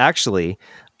experienced that. But actually,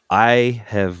 I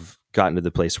have gotten to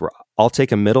the place where I'll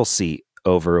take a middle seat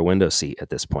over a window seat at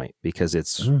this point because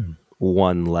it's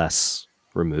one less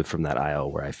removed from that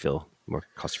aisle where I feel more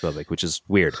claustrophobic, which is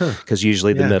weird because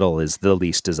usually the middle is the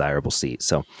least desirable seat.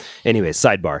 So anyways,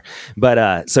 sidebar.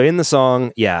 But so in the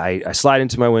song, I slide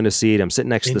into my window seat. I'm sitting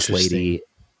next to this lady,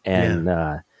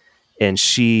 and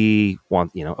she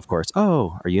wants, of course,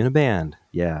 oh, are you in a band?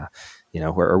 Yeah.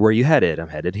 Where are you headed? I'm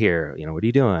headed here. What are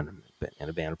you doing? I'm in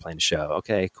a band, playing a show.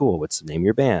 Okay, cool. What's the name of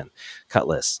your band?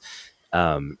 Kutless.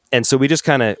 And so we just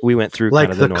we went through like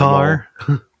kind of the normal... car.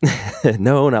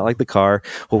 No, not like the car.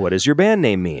 Well, what does your band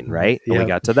name mean? Right. And we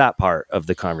got to that part of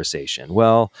the conversation.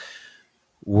 Well,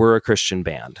 we're a Christian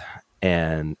band.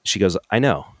 And she goes, I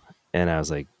know. And I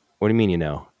was like, what do you mean,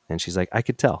 And she's like, I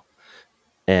could tell.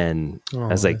 And I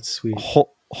was like,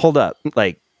 hold up.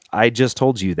 Like, I just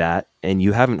told you that, and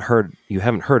you haven't heard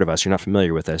of us. You're not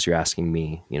familiar with us. You're asking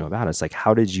me, about us. Like,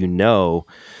 how did you know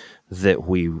that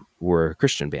we were a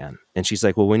Christian band? And she's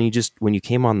like, well, when you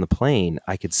came on the plane,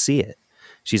 I could see it.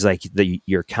 She's like,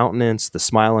 your countenance, the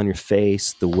smile on your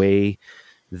face, the way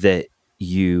that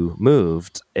you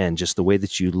moved, and just the way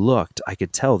that you looked, I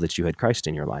could tell that you had Christ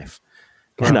in your life.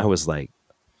 Wow. And I was like,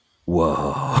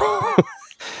 whoa,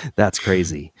 that's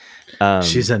crazy.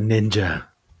 She's a ninja.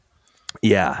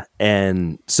 Yeah.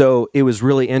 And so it was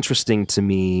really interesting to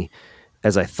me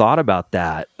as I thought about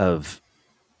that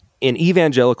in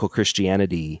evangelical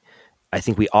Christianity, I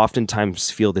think we oftentimes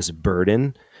feel this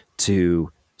burden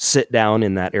to sit down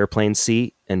in that airplane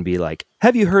seat and be like,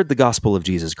 have you heard the gospel of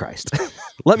Jesus Christ?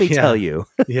 Let me tell you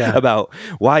about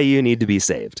why you need to be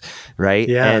saved. Right.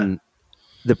 Yeah. And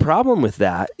the problem with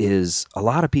that is a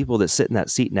lot of people that sit in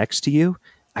that seat next to you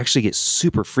actually get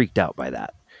super freaked out by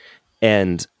that.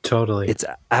 And totally, it's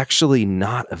actually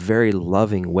not a very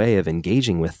loving way of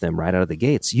engaging with them right out of the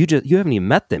gates. You haven't even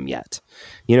met them yet.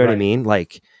 You know what I mean?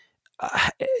 Like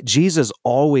Jesus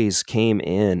always came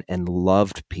in and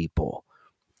loved people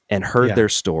and heard their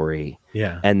story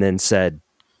and then said,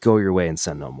 go your way and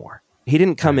sin no more. He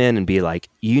didn't come in and be like,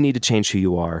 you need to change who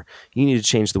you are. You need to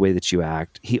change the way that you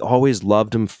act. He always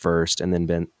loved them first. And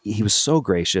then he was so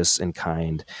gracious and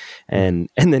kind. And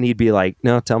then he'd be like,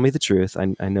 no, tell me the truth.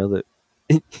 I know that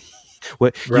you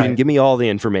didn't give me all the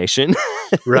information.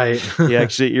 Right.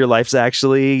 Your life's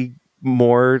actually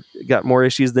got more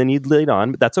issues than you'd laid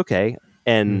on, but that's okay.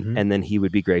 And then he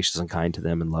would be gracious and kind to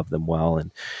them and love them well.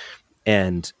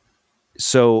 And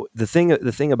so the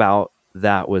thing about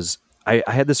that was, I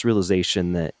had this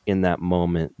realization that in that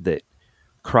moment that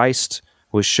Christ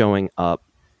was showing up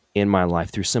in my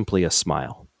life through simply a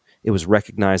smile. It was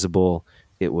recognizable.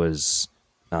 It was,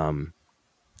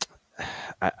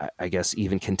 I guess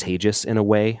even contagious in a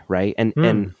way, right? And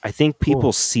Mm, I think people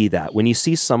cool. see that when you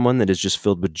see someone that is just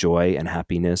filled with joy and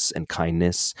happiness and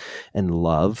kindness and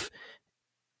love,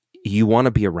 you want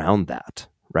to be around that,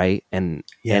 right? And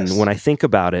when Yes. I think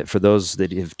about it, for those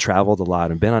that have traveled a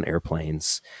lot and been on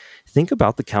airplanes, think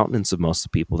about the countenance of most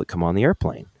of the people that come on the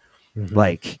airplane. Hmm.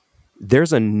 Like,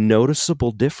 there's a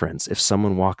noticeable difference if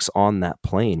someone walks on that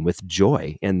plane with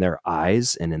joy in their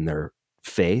eyes and in their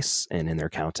face and in their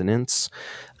countenance.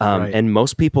 Right. And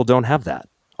most people don't have that,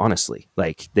 honestly.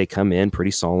 Like, they come in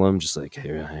pretty solemn, just like,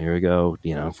 here we go,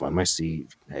 find my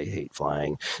seat. I hate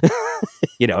flying,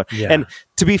 Yeah. and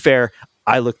to be fair,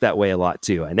 I look that way a lot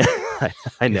too. I know,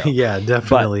 I know, Yeah, but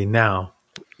definitely now.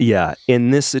 yeah,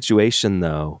 in this situation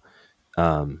though,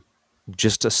 um,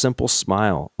 just a simple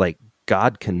smile, like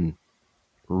God can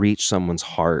reach someone's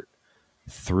heart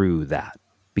through that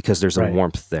because there's a Right.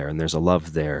 warmth there and there's a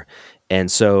love there. And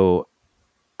so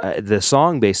the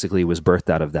song basically was birthed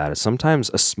out of that. Is sometimes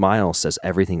a smile says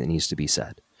everything that needs to be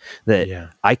said. That Yeah.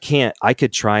 I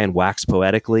could try and wax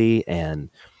poetically and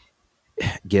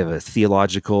give a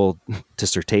theological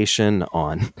dissertation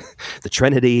on the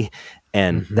Trinity,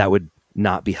 and Hmm. that would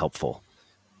not be helpful.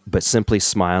 But simply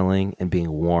smiling and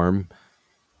being warm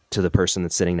to the person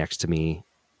that's sitting next to me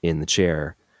in the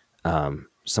chair,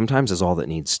 sometimes is all that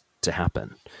needs to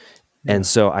happen. And Yeah.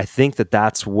 so I think that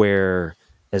that's where,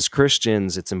 as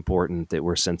Christians, it's important that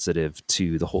we're sensitive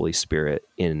to the Holy Spirit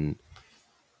in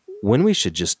when we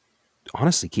should just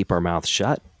honestly keep our mouths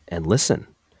shut and listen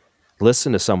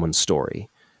to someone's story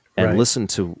and Right. listen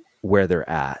to where they're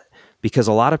at. Because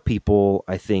a lot of people,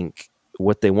 I think,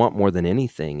 what they want more than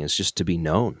anything is just to be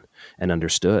known and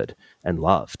understood and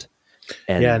loved. Yeah,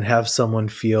 And and have someone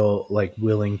feel like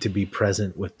willing to be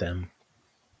present with them.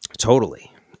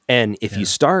 totally. And if you Yeah.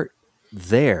 start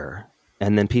there,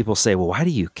 and then people say, well, why do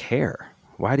you care?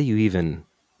 Why do you even,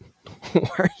 why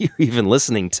are you even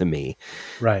listening to me?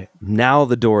 Right. Now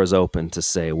the door is open to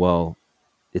say, well,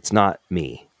 it's not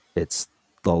me. It's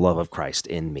the love of Christ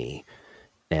in me.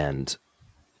 And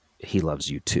he loves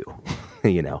you too,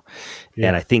 you know? And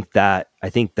Yeah. I think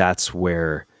that's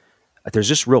where there's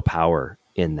just real power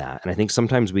in that. And I think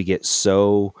sometimes we get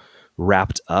so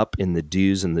wrapped up in the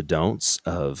do's and the don'ts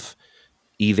of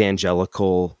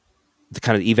evangelical, the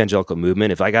kind of evangelical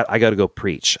movement. If I got to go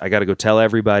preach, I got to go tell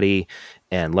everybody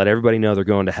and let everybody know they're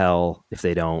going to hell if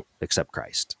they don't accept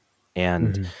Christ.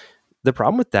 And Hmm. the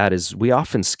problem with that is we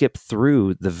often skip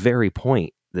through the very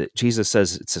point that Jesus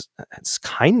says it's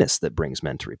kindness that brings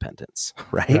men to repentance,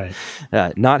 right?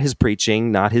 Right. Not his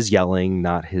preaching, not his yelling,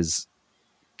 not his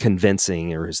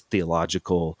convincing or his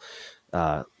theological,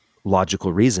 uh,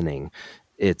 logical reasoning.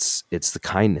 It's the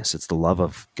kindness, it's the love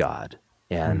of God,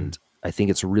 Mm. and I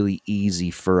think it's really easy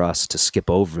for us to skip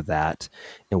over that,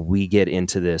 and we get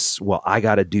into this. Well, I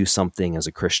got to do something as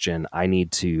a Christian. I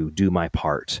need to do my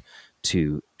part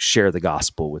to share the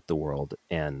gospel with the world,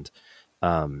 and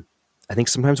um, I think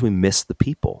sometimes we miss the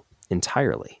people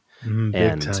entirely, Mm, big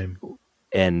and time.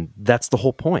 that's the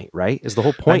whole point, right? Is the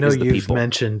whole I point know is the you've people.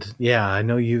 mentioned, yeah, I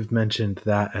know you've mentioned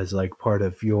that as like part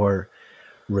of your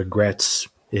regrets,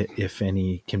 if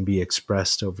any can be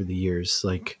expressed over the years.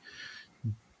 Like,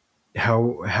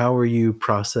 how are you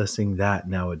processing that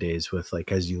nowadays with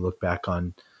like as you look back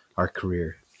on our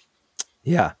career?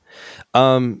 Yeah.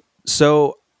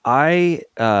 So I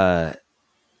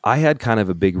had kind of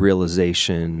a big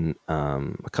realization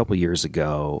a couple years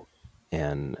ago,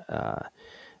 and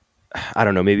I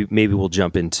don't know. Maybe we'll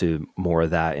jump into more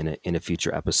of that in a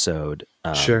future episode.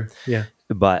 Sure. Yeah.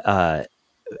 But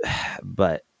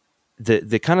but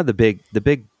the kind of the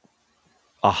big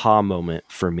aha moment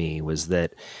for me was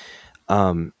that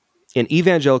in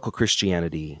evangelical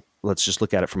Christianity, let's just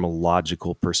look at it from a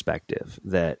logical perspective.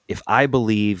 That if I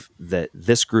believe that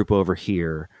this group over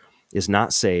here is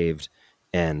not saved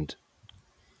and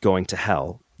going to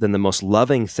hell, then the most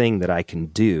loving thing that I can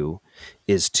do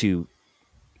is to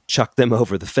chuck them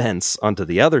over the fence onto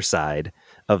the other side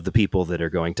of the people that are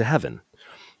going to heaven.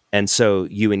 And so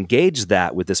you engage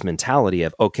that with this mentality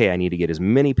of, okay, I need to get as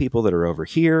many people that are over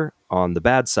here on the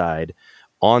bad side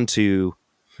onto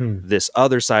Hmm. this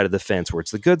other side of the fence where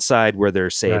it's the good side where they're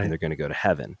saved and Right. they're going to go to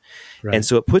heaven. And Right.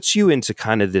 so it puts you into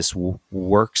kind of this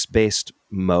works based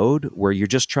mode where you're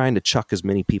just trying to chuck as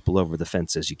many people over the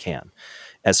fence as you can,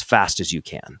 as fast as you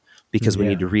can, because we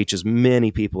need Yeah. to reach as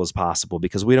many people as possible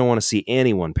because we don't want to see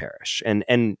anyone perish. And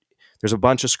there's a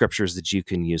bunch of scriptures that you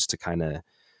can use to kind of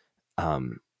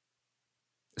um,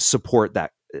 support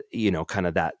that, kind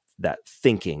of that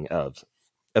thinking of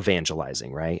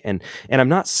evangelizing, right? And I'm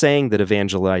not saying that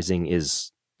evangelizing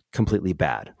is completely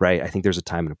bad, right? I think there's a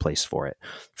time and a place for it,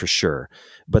 for sure.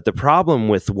 But the problem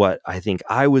with what I think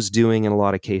I was doing in a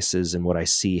lot of cases and what I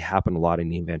see happen a lot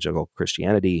in evangelical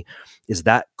Christianity is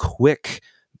that quick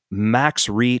max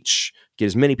reach, get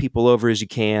as many people over as you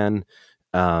can,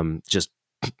 just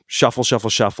shuffle, shuffle,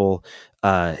 shuffle.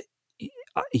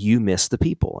 You miss the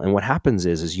people. And what happens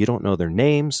is you don't know their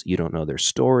names, you don't know their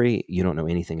story, you don't know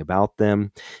anything about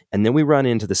them. And then we run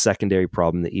into the secondary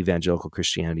problem that evangelical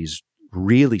Christianity's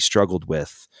really struggled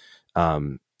with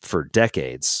for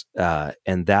decades,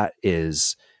 and that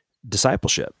is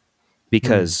discipleship.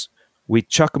 Because we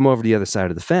chuck them over to the other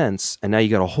side of the fence, and now you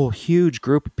got a whole huge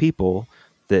group of people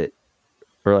that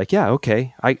are like, yeah,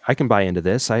 okay, I can buy into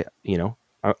this.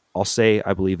 I'll say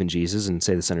I believe in Jesus and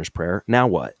say the sinner's prayer. Now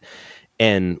what?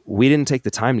 And we didn't take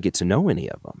the time to get to know any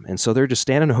of them. And so they're just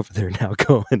standing over there now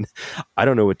going, I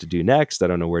don't know what to do next. I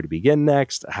don't know where to begin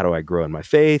next. How do I grow in my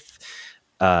faith?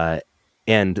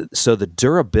 And so the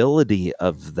durability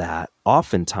of that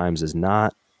oftentimes is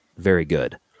not very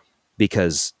good,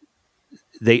 because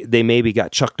they maybe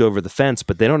got chucked over the fence,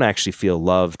 but they don't actually feel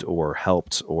loved or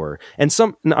helped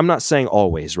I'm not saying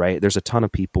always, right? There's a ton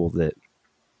of people that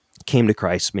came to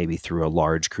Christ maybe through a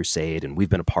large crusade, and we've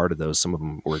been a part of those. Some of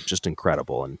them were just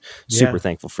incredible and super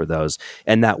thankful for those.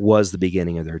 And that was the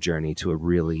beginning of their journey to a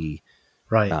really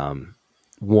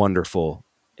wonderful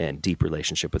and deep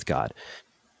relationship with God.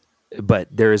 But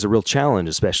there is a real challenge,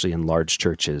 especially in large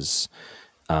churches,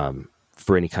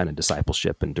 for any kind of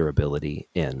discipleship and durability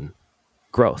in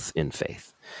growth in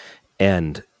faith.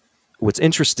 And what's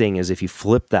interesting is if you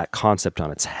flip that concept on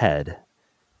its head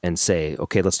and say,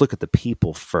 okay, let's look at the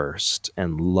people first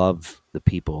and love the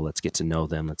people. Let's get to know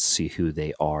them. Let's see who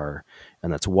they are,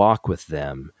 and let's walk with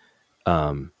them.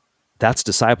 That's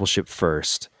discipleship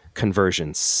first,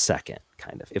 conversion second,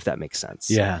 kind of, if that makes sense.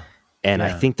 Yeah. And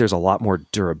I think there's a lot more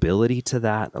durability to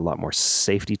that, a lot more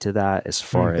safety to that, as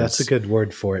far as that's a good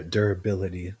word for it,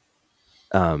 durability.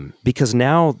 Because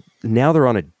now they're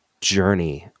on a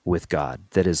journey with God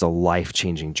that is a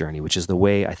life-changing journey, which is the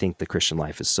way I think the Christian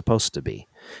life is supposed to be.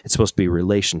 It's supposed to be a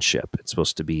relationship. It's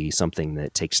supposed to be something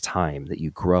that takes time, that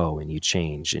you grow and you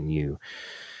change and you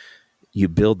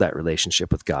build that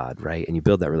relationship with God, right? And you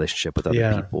build that relationship with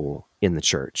other people in the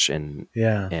church. And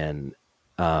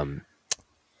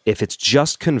if it's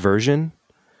just conversion,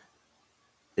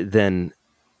 then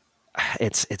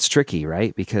it's tricky,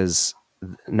 right? Because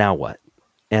now what?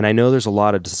 And I know there's a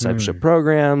lot of discipleship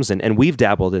programs, and we've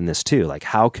dabbled in this too. Like,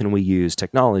 how can we use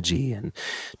technology and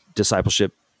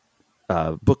discipleship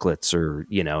booklets or,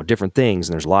 different things?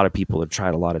 And there's a lot of people that have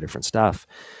tried a lot of different stuff.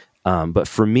 But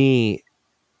for me,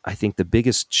 I think the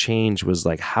biggest change was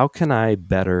like, how can I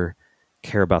better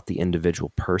care about the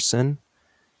individual person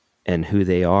and who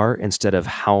they are instead of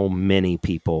how many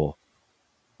people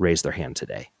raise their hand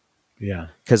today? Yeah.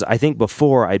 Because I think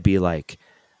before I'd be like,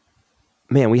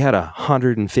 man, we had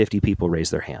 150 people raise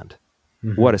their hand.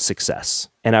 Mm-hmm. What a success.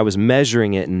 And I was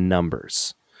measuring it in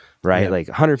numbers, right? Yeah. Like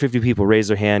 150 people raised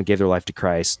their hand, gave their life to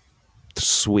Christ.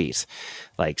 Sweet.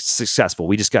 Like, successful.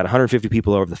 We just got 150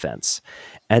 people over the fence.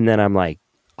 And then I'm like,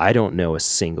 I don't know a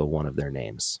single one of their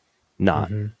names.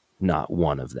 Not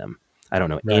one of them. I don't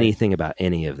know anything about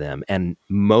any of them. And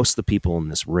most of the people in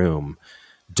this room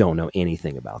don't know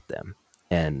anything about them.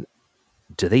 And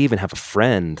do they even have a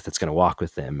friend that's going to walk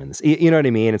with them? And you know what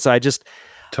I mean? And so I just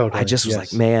was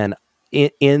like, man,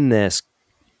 in this,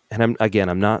 and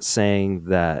I'm not saying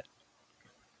that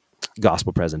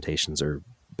gospel presentations are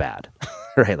bad,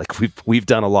 right? Like we've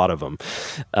done a lot of them.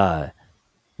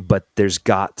 But there's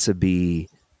got to be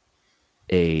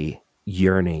a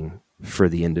yearning for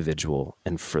the individual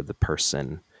and for the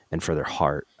person and for their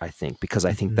heart, I think, because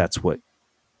I think that's what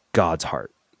God's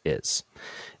heart is.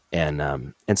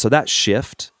 And so that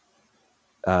shift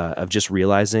of just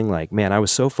realizing, like, man, I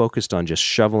was so focused on just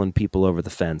shoveling people over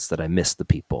the fence that I missed the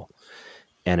people.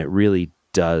 And it really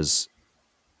does,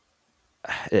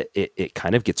 it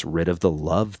kind of gets rid of the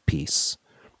love piece.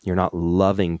 You're not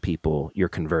loving people, you're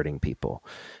converting people.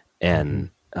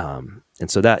 And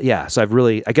so that, so I've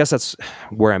really, I guess that's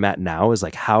where I'm at now, is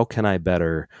like, how can I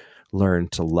better learn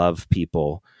to love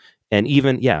people? And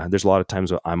even, there's a lot of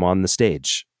times I'm on the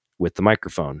stage with the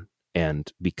microphone,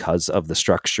 and because of the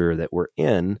structure that we're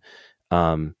in,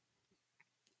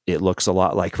 it looks a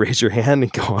lot like raise your hand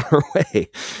and go on our way.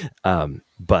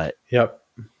 But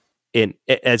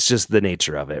it's just the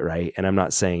nature of it, right? And I'm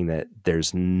not saying that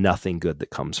there's nothing good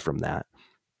that comes from that,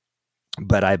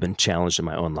 but I've been challenged in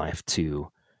my own life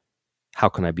to, how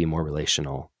can I be more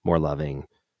relational, more loving,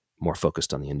 more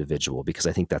focused on the individual? Because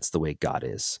I think that's the way God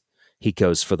is. He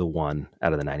goes for the one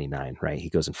out of the 99, right? He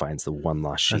goes and finds the one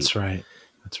lost sheep. That's right.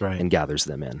 That's right. and gathers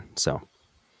them in. So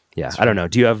yeah, That's I don't right. know.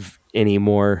 Do you have any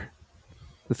more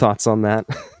thoughts on that?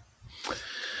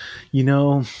 You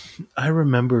know, I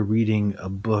remember reading a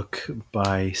book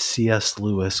by C.S.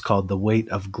 Lewis called The Weight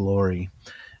of Glory,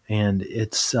 and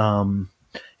it's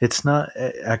not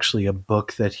actually a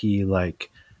book that he like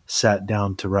sat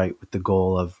down to write with the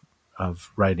goal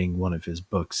of writing one of his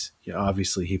books. Yeah,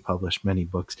 obviously he published many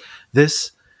books.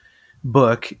 This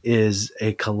book is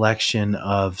a collection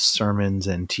of sermons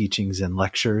and teachings and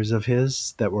lectures of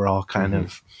his that were all kind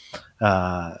Mm-hmm.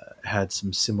 of had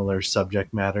some similar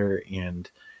subject matter, and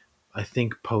I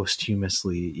think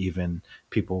posthumously even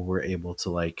people were able to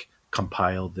like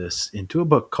compile this into a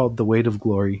book called The Weight of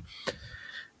Glory.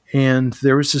 And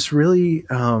there was this really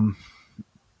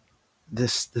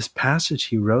this passage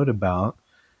he wrote about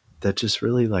that just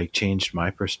really like changed my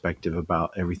perspective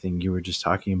about everything you were just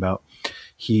talking about.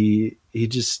 He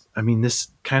just, I mean, this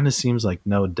kind of seems like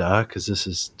no duh, because this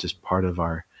is just part of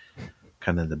our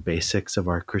kind of the basics of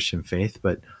our Christian faith,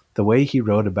 but the way he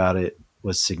wrote about it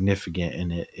was significant,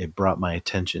 and it brought my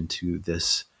attention to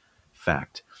this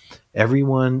fact.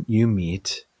 Everyone you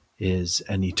meet is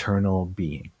an eternal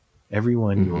being.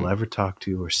 Everyone you Mm-hmm. will ever talk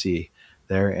to or see,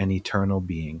 they're an eternal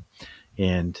being.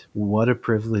 And what a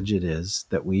privilege it is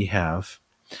that we have,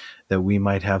 that we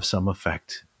might have some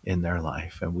effect in their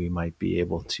life, and we might be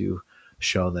able to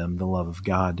show them the love of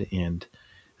God. And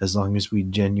as long as we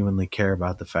genuinely care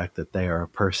about the fact that they are a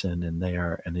person and they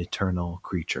are an eternal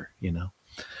creature, you know?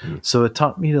 Mm-hmm. So it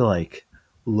taught me to like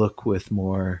look with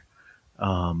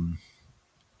um,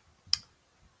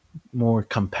 more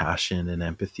compassion and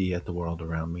empathy at the world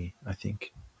around me, I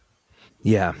think.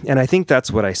 Yeah. And I think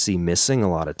that's what I see missing a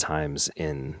lot of times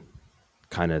in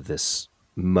kind of this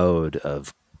mode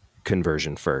of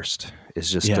conversion first,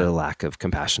 is just Yeah. a lack of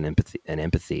compassion, empathy.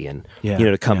 And, Yeah.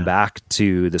 to come Yeah. back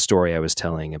to the story I was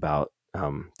telling about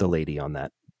the lady on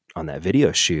that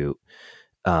video shoot,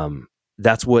 um,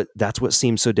 that's what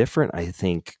seemed so different, I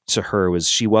think, to her, was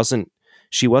she wasn't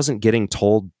getting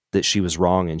told that she was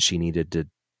wrong and she needed to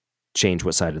change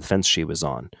what side of the fence she was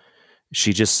on.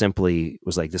 She just simply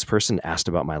was like, this person asked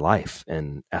about my life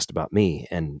and asked about me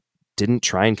and didn't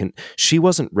try and she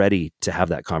wasn't ready to have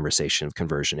that conversation of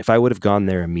conversion. If I would have gone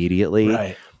there immediately,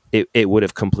 Right. it would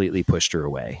have completely pushed her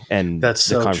away and That's the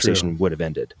so true. conversation would have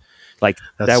ended. Like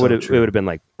That's that would so have, it would true. have been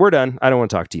like, we're done. I don't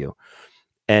want to talk to you.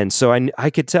 And so I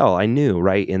could tell, I knew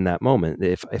right in that moment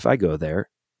that if I go there,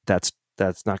 that's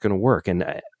not going to work. And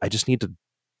I just need to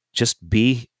just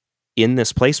be in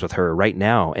this place with her right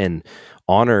now and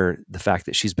honor the fact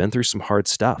that she's been through some hard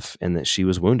stuff and that she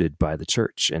was wounded by the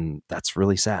church, and that's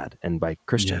really sad, and by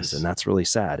Christians, and Yes. that's really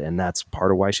sad, and that's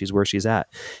part of why she's where she's at.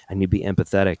 And you be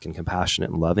empathetic and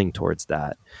compassionate and loving towards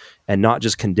that, and not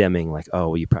just condemning like, oh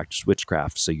well, you practice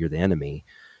witchcraft so you're the enemy.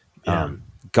 Yeah.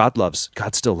 God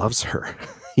still loves her.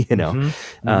 you know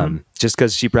Mm-hmm. Mm-hmm. just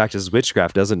because she practices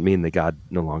witchcraft doesn't mean that God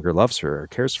no longer loves her or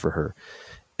cares for her.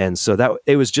 And so that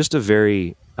it was just a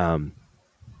very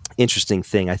interesting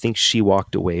thing. I think she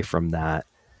walked away from that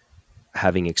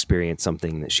having experienced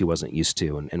something that she wasn't used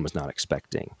to and was not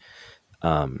expecting.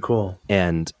 Cool.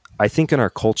 And I think in our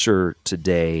culture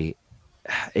today,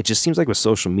 it just seems like with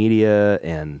social media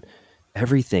and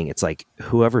everything, it's like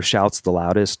whoever shouts the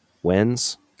loudest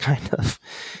wins, kind of,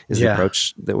 is the Yeah.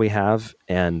 approach that we have.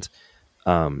 And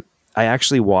I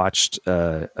actually watched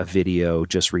a video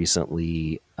just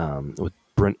recently with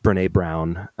Brene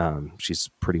Brown. She's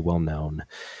pretty well known,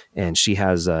 and she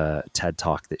has a TED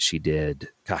Talk that she did,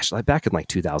 gosh, like back in like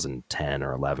 2010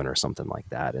 or 11 or something like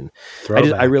that. And I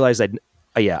Throwback. realized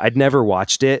I'd never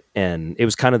watched it, and it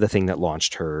was kind of the thing that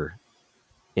launched her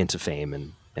into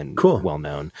fame and Cool. well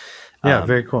known. Yeah.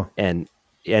 Very cool.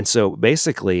 And so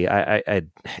basically it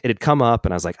had come up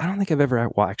and I was like, I don't think I've ever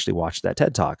actually watched that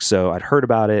TED Talk. So I'd heard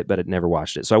about it, but I'd never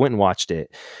watched it. So I went and watched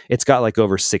it. It's got like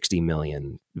over 60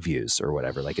 million views or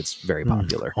whatever. Like it's very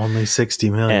popular. Only 60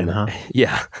 million, And huh?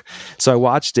 yeah, so I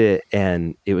watched it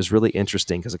and it was really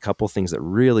interesting because a couple of things that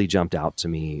really jumped out to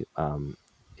me.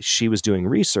 She was doing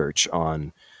research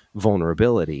on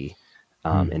vulnerability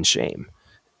and shame,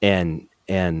 and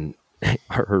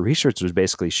her research was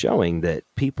basically showing that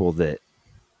people that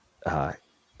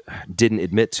didn't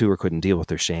admit to or couldn't deal with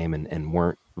their shame and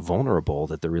weren't vulnerable,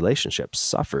 that the relationships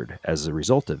suffered as a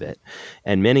result of it.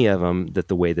 And many of them, that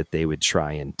the way that they would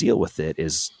try and deal with it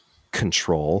is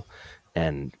control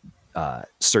and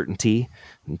certainty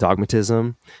and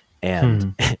dogmatism.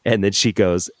 And and then she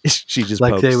just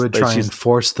Like they pokes, would try and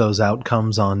force those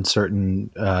outcomes on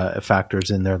certain factors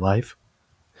in their life.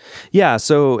 yeah.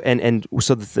 So and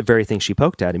so the very thing she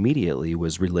poked at immediately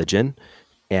was religion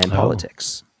and Oh,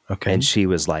 politics. okay. And she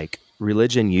was like,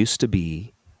 religion used to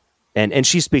be, and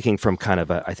she's speaking from kind of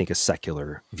I think a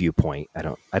secular viewpoint. I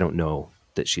don't know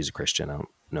that she's a Christian. I don't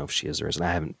know if she is or isn't.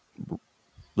 I haven't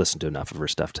listened to enough of her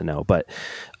stuff to know, but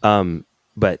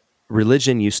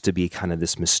religion used to be kind of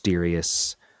this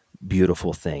mysterious,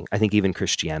 beautiful thing. I think even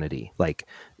Christianity, like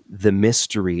the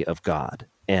mystery of God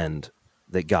and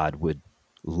that God would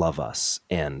love us,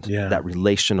 and Yeah. that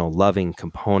relational loving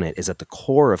component is at the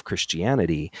core of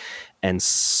Christianity. And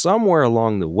somewhere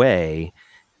along the way,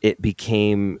 it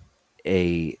became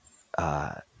a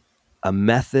uh, a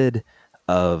method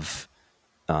of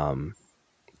um,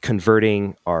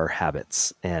 converting our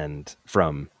habits and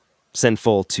from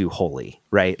sinful to holy,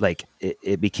 right? Like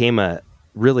it became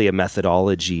really a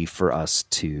methodology for us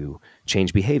to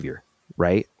change behavior,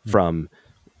 right? From,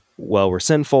 well, we're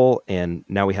sinful and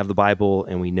now we have the Bible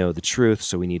and we know the truth,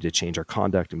 so we need to change our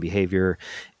conduct and behavior,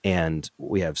 and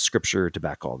we have scripture to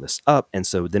back all this up. And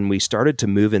so then we started to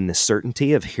move in this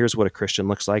certainty of here's what a Christian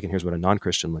looks like and here's what a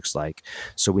non-Christian looks like,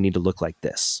 so we need to look like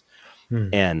this. Hmm.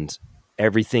 And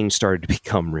everything started to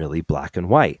become really black and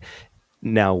white.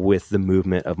 Now, with the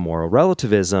movement of moral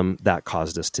relativism, that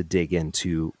caused us to dig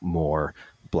into more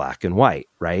black and white,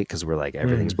 right? Because we're like,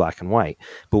 everything's black and white.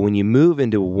 But when you move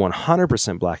into a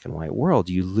 100% black and white world,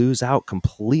 you lose out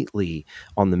completely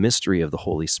on the mystery of the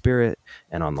Holy Spirit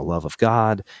and on the love of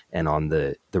God and on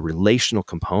the relational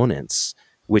components,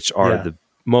 which are Yeah. the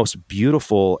most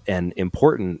beautiful and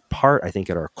important part, I think,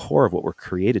 at our core of what we're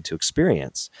created to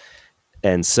experience.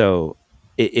 And so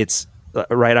it's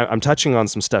right. I'm touching on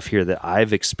some stuff here that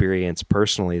I've experienced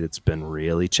personally that's been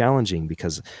really challenging,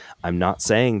 because I'm not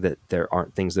saying that there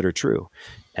aren't things that are true.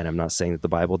 And I'm not saying that the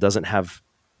Bible doesn't have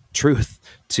truth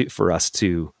for us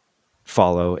to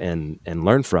follow and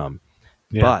learn from.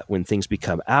 Yeah. But when things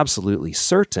become absolutely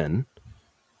certain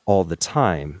all the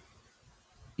time,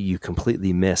 you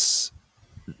completely miss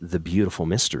the beautiful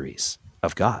mysteries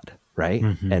of God. Right.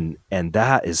 Mm-hmm. And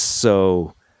that is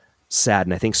so sad.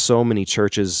 And I think so many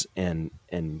churches and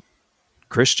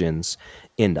Christians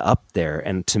end up there.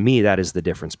 And to me, that is the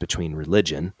difference between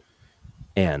religion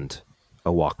and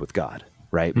a walk with God,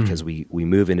 right? Because we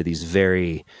move into these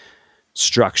very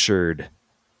structured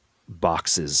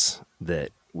boxes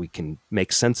that we can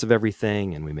make sense of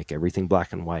everything, and we make everything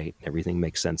black and white, and everything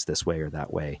makes sense this way or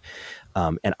that way.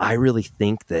 And I really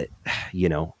think that,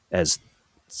 as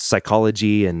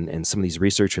psychology and some of these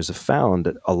researchers have found,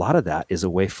 that a lot of that is a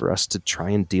way for us to try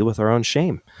and deal with our own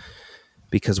shame,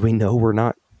 because we know we're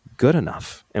not good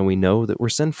enough and we know that we're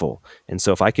sinful. And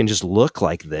so if I can just look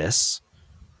like this,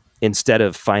 instead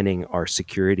of finding our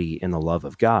security in the love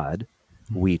of God,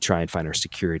 we try and find our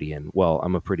security in, well,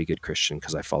 I'm a pretty good Christian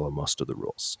because I follow most of the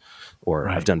rules, or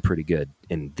I've Right. done pretty good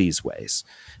in these ways.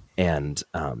 And,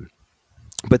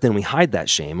 but then we hide that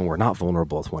shame and we're not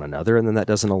vulnerable with one another. And then that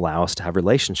doesn't allow us to have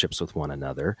relationships with one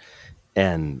another.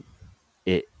 And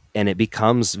it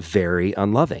becomes very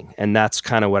unloving. And that's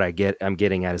kind of what I'm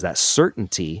getting at, is that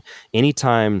certainty.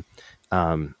 Anytime,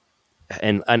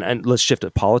 and let's shift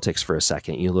to politics for a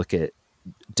second. You look at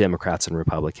Democrats and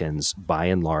Republicans, by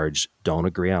and large, don't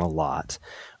agree on a lot.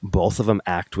 Both of them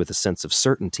act with a sense of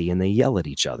certainty and they yell at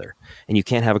each other. And you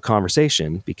can't have a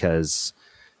conversation because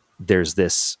there's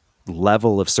this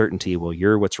level of certainty. Well,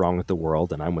 you're what's wrong with the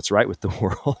world and I'm what's right with the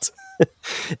world.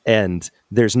 And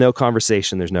there's no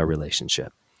conversation, there's no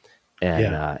relationship.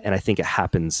 And I think it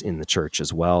happens in the church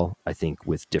as well. I think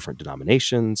with different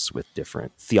denominations, with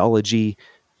different theology,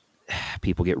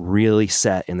 people get really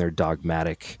set in their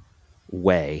dogmatic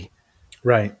way,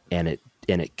 Right. and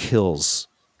it kills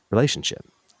relationship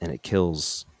and it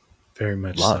kills Very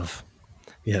much so. love.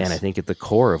 Yes. And I think at the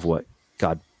core of what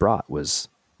God brought was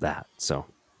that. So,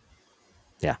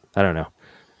 yeah, I don't know.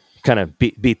 Kind of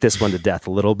beat this one to death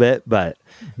a little bit, but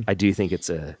I do think it's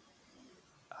a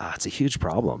huge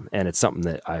problem, and it's something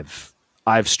that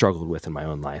I've struggled with in my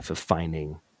own life, of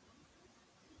finding.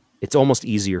 It's almost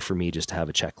easier for me just to have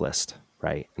a checklist,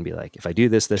 right, and be like, if I do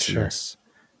this, this, Sure. and this,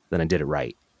 then I did it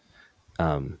right.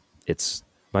 It's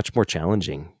much more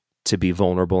challenging to be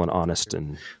vulnerable and honest.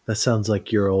 And That sounds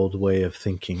like your old way of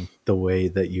thinking, the way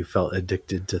that you felt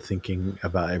addicted to thinking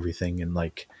about everything in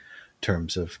like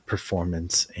terms of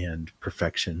performance and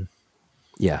perfection.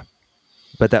 yeah,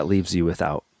 but that leaves you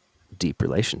without deep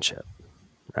relationship,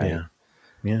 right? Yeah.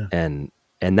 Yeah. And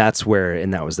that's where,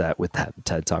 and that was that with that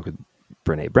TED talk with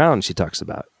Brene Brown. She talks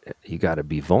about you got to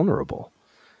be vulnerable.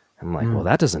 I'm like, well,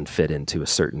 that doesn't fit into a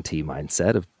certainty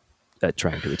mindset of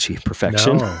trying to achieve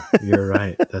perfection. No, you're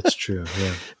right. That's true.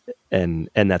 Yeah. And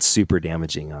that's super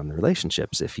damaging on the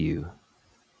relationships if you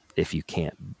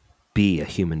can't be a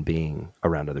human being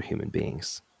around other human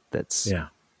beings. That's Yeah.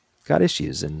 got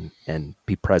issues, and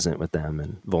be present with them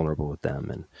and vulnerable with them.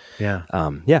 And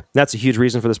yeah, that's a huge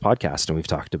reason for this podcast. And we've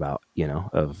talked about,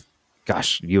 of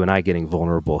gosh, you and I getting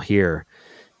vulnerable here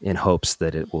in hopes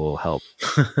that it will help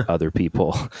other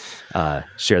people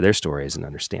share their stories and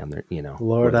understand their,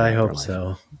 Lord, I hope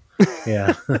so.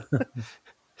 Yeah.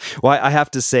 Well, I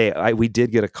have to say, we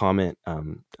did get a comment,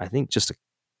 I think just a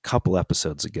couple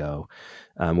episodes ago.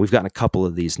 We've gotten a couple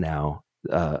of these now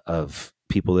of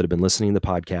people that have been listening to the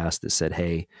podcast that said,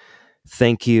 hey,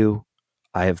 thank you.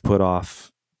 I have put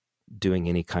off doing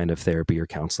any kind of therapy or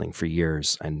counseling for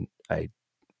years, and I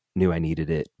knew I needed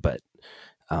it, but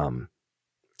I'm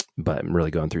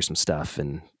really going through some stuff,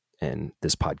 and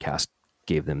this podcast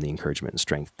gave them the encouragement and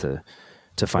strength to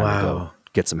finally go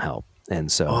get some help.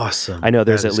 And so awesome. I know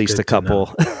there's at least a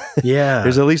couple,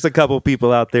 there's at least a couple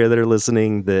people out there that are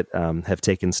listening that have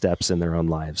taken steps in their own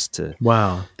lives to,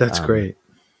 that's great.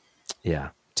 Yeah.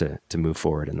 To move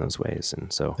forward in those ways.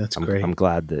 And so great. I'm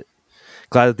glad that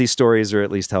these stories are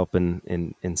at least helping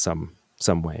in some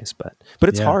ways, but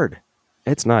it's hard.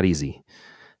 It's not easy.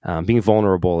 Being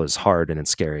vulnerable is hard and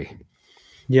it's scary.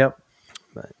 Yep.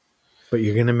 But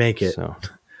you're going to make it. So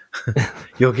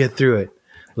you'll get through it,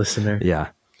 listener. Yeah.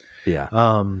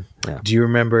 Do you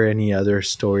remember any other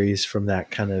stories from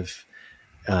that kind of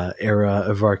era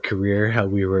of our career? How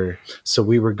we were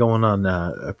going on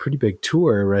a pretty big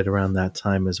tour right around that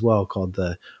time as well, called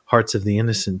the Hearts of the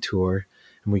Innocent tour.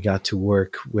 And we got to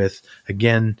work with,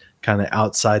 again, kind of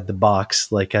outside the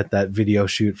box, like at that video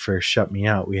shoot for Shut Me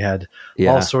Out. We had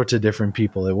all sorts of different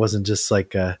people. It wasn't just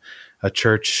like a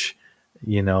church,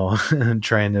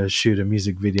 trying to shoot a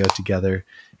music video together.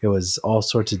 It was all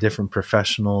sorts of different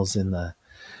professionals in the,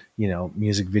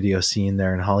 music video scene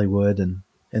there in Hollywood. And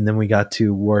then we got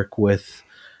to work with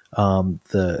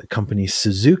the company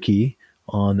Suzuki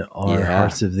on our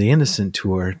Hearts of the Innocent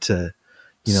tour to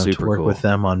work cool with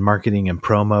them on marketing and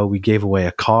promo. We gave away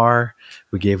a car.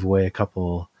 We gave away a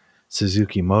couple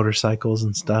Suzuki motorcycles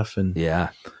and stuff. And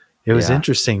it was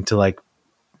interesting to like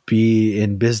be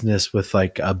in business with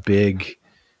like a big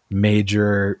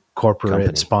major corporate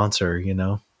company sponsor,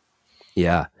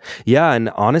 Yeah. And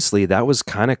honestly, that was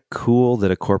kind of cool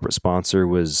that a corporate sponsor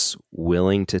was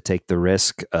willing to take the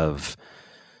risk of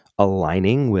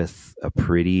aligning with a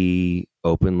pretty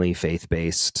openly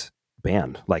faith-based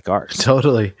band like ours.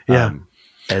 Totally. Yeah.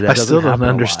 I still don't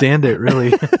understand it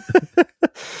really.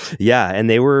 And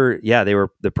they were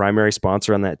the primary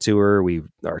sponsor on that tour.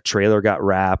 Our trailer got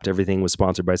wrapped. Everything was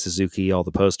sponsored by Suzuki. All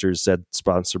the posters said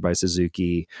sponsored by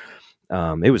Suzuki.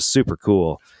 It was super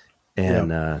cool.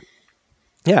 And, and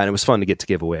it was fun to get to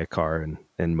give away a car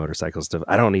and motorcycle stuff.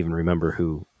 I don't even remember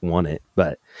who won it,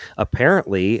 but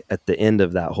apparently at the end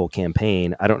of that whole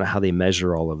campaign, I don't know how they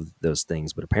measure all of those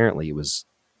things, but apparently it was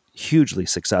hugely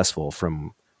successful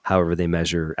from however they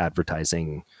measure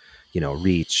advertising,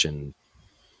 reach and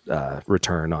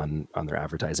return on their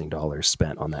advertising dollars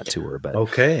spent on that tour. But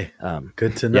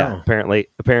good to know. Yeah,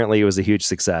 apparently it was a huge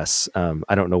success.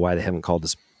 I don't know why they haven't called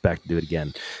us back to do it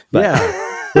again. But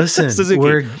listen,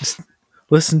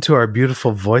 listen to our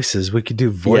beautiful voices. We could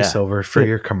do voiceover for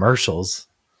your commercials.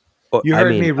 You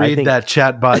heard me read that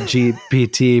chatbot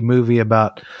GPT movie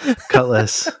about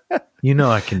Kutless.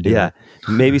 I can do it.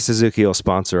 Maybe Suzuki will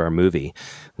sponsor our movie.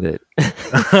 The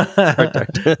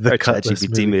Kutless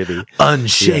GPT movie.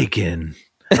 Unshaken.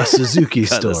 A Suzuki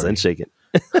story. Unshaken.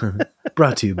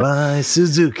 Brought to you by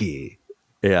Suzuki.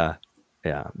 Yeah.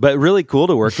 But really cool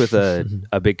to work with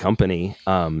a big company.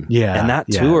 And that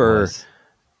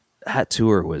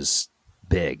tour was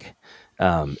big.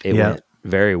 It went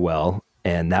very well.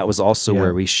 And that was also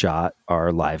where we shot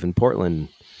our Live in Portland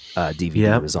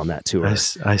DVD was on that tour.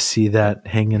 I see that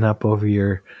hanging up over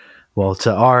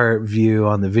to our view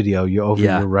on the video, you're over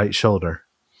your right shoulder.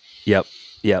 Yep.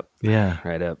 Yeah.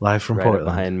 Right up. Live from Portland.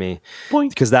 Up behind me. Boink.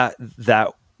 Because that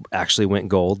actually went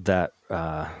gold, that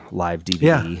live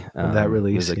DVD. Yeah, that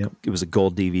release. It was a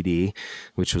gold DVD,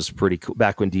 which was pretty cool.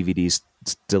 Back when DVDs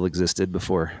still existed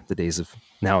before the days of,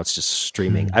 now it's just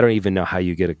streaming. I don't even know how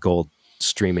you get a gold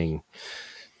streaming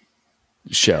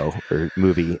show or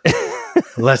movie.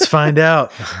 Let's find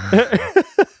out.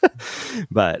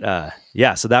 But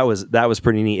so that was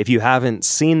pretty neat. If you haven't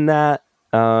seen that,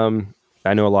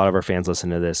 I know a lot of our fans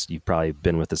listen to this. You've probably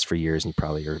been with us for years and you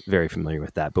probably are very familiar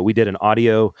with that. But we did an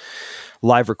audio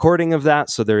live recording of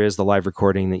that. So there is the live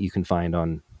recording that you can find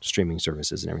on streaming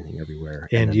services and everything everywhere.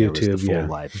 And YouTube,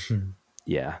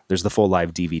 there's the full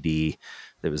live DVD.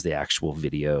 That was the actual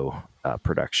video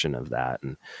production of that.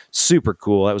 And super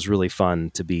cool. That was really fun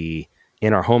to be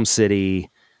in our home city.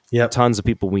 Yep. Tons of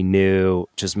people we knew,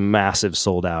 just massive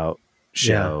sold out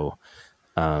show.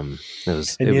 And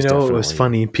was it was definitely,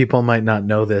 funny. People might not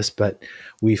know this, but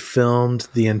we filmed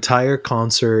the entire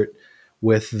concert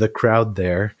with the crowd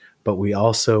there. But we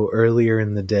also earlier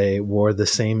in the day wore the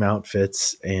same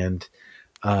outfits and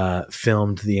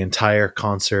filmed the entire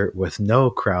concert with no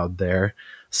crowd there,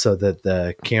 so that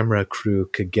the camera crew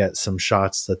could get some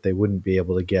shots that they wouldn't be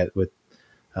able to get with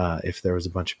if there was a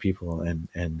bunch of people. And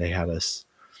they had us.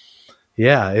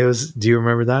 Yeah, it was. Do you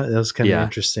remember that? It was kind of yeah,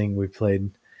 interesting. We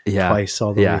played yeah, twice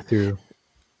all the way yeah. through.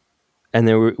 And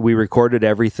then we recorded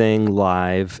everything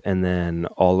live, and then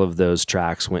all of those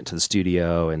tracks went to the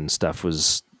studio, and stuff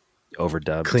was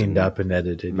overdubbed Cleaned and up and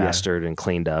edited. Yeah. mastered and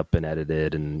cleaned up and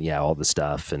edited, and all the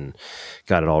stuff, and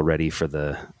got it all ready for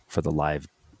the live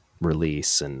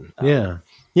release. And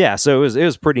Yeah. so it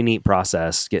was a pretty neat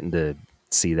process getting to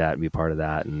see that and be part of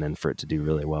that, and then for it to do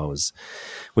really well was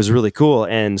really cool.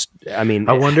 And I mean,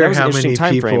 I wonder that was an how interesting many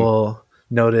time frame. people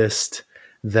noticed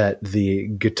that the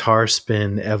guitar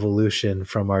spin evolution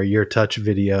from our Your Touch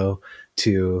video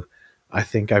to, I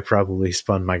think I probably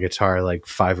spun my guitar like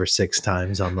 5 or 6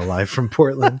 times on the Live from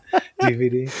Portland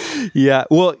DVD. Yeah.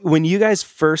 Well, when you guys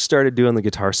first started doing the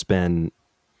guitar spin,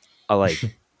 like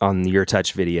on Your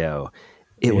Touch video,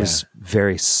 it was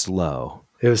very slow.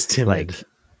 It was timid. Like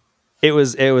it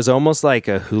was almost like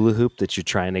a hula hoop that you're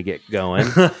trying to get going.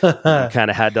 You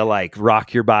kind of had to like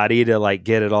rock your body to like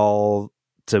get it all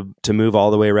to move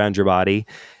all the way around your body.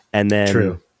 And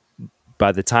then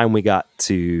by the time we got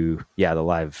to the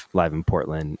live in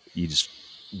Portland, you just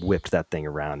whipped that thing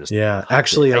around.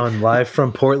 Actually on Live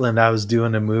from Portland, I was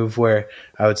doing a move where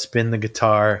I would spin the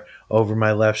guitar over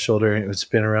my left shoulder and it would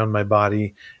spin around my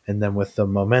body, and then with the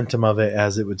momentum of it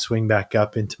as it would swing back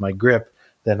up into my grip,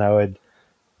 then I would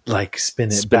like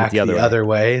spin it back the other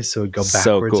way, so it would go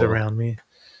backwards around me.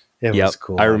 It was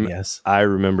cool. I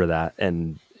remember that,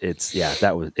 and it's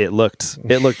it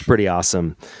looked pretty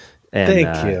awesome. And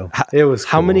thank you. It was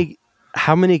cool.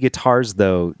 How many guitars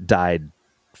though died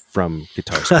from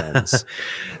guitar spins?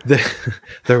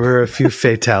 There were a few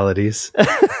fatalities.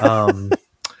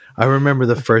 I remember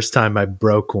the first time I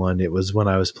broke one. It was when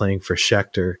I was playing for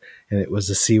Schecter, and it was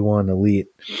a C1 Elite,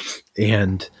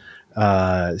 and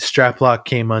strap lock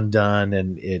came undone,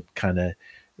 and it kind of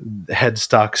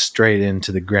headstock straight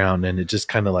into the ground, and it just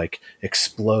kind of like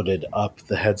exploded up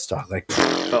the headstock, like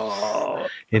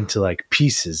into like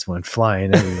pieces, went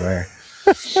flying everywhere.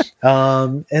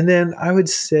 And then I would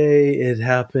say it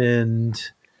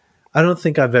happened. I don't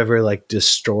think I've ever like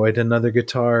destroyed another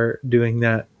guitar doing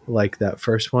that, like that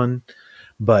first one,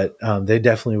 but they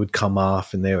definitely would come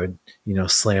off and they would,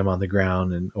 slam on the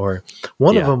ground, or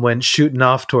one of them went shooting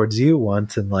off towards you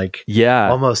once and like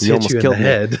almost hit you in the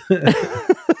head.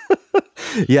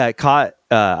 It caught.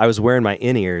 I was wearing my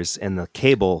in-ears, and the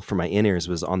cable for my in-ears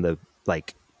was on the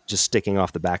like just sticking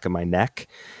off the back of my neck.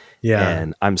 Yeah,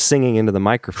 and I'm singing into the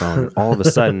microphone. And all of a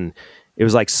sudden, it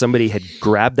was like somebody had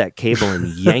grabbed that cable and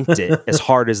yanked it as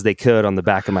hard as they could on the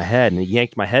back of my head, and it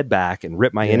yanked my head back and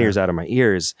ripped my in-ears out of my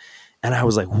ears. And I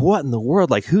was like, "What in the world?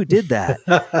 Like, who did that?"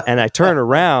 And I turn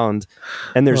around,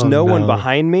 and there's no one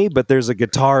behind me, but there's a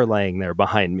guitar laying there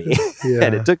behind me.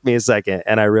 And it took me a second,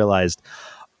 and I realized,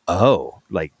 oh,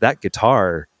 like that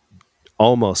guitar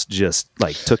almost just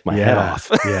like took my head off.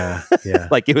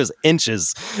 Like it was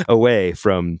inches away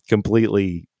from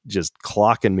completely just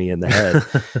clocking me in the head.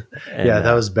 And,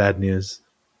 that was bad news.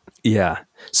 Yeah.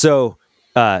 So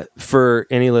for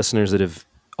any listeners that have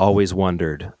always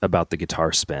wondered about the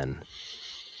guitar spin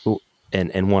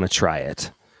and want to try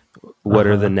it, what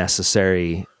are the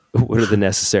necessary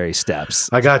steps?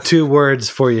 I got 2 words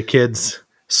for you kids: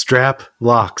 strap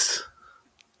locks.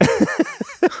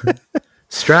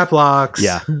 Strap locks.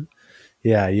 Yeah.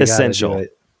 You essential. Gotta do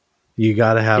it. You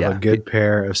got to have a good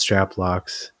pair of strap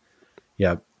locks.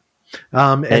 Yep.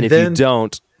 And if you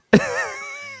don't,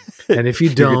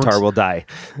 your guitar will die.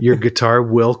 Your guitar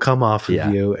will come off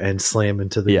of you and slam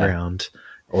into the ground.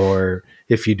 Or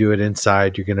if you do it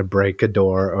inside, you're going to break a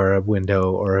door or a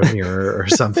window or a mirror or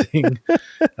something,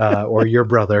 or your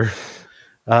brother.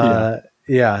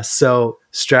 So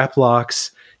strap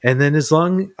locks. And then as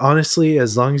long as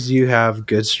you have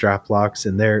good strap locks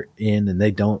and they're in and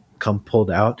they don't come pulled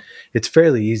out, it's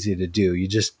fairly easy to do. You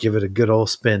just give it a good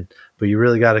old spin, but you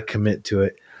really got to commit to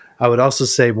it. I would also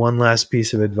say one last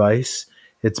piece of advice.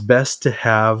 It's best to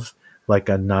have like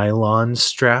a nylon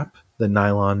strap, the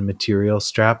nylon material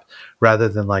strap, rather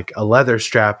than like a leather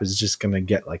strap is just going to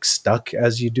get like stuck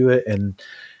as you do it. And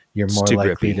you're more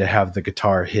likely to have the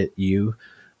guitar hit you.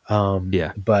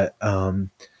 But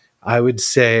I would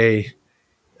say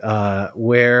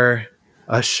wear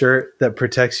a shirt that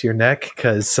protects your neck,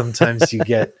 because sometimes you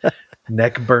get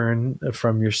neck burn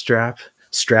from your strap.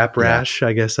 strap rash,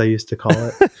 I guess I used to call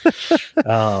it.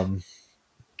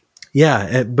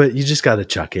 But you just got to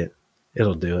chuck it.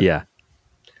 It'll do it. Yeah.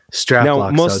 Strap Now,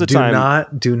 locks. most of the time,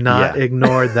 do not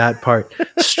ignore that part.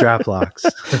 Strap locks.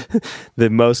 The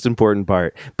most important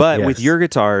part. But Yes. with your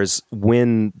guitars,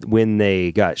 when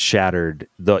they got shattered,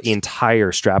 the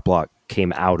entire strap lock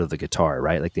came out of the guitar,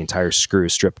 right? Like the entire screw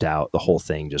stripped out, the whole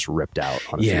thing just ripped out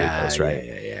on a few of those,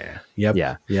 right?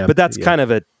 Yep. But that's kind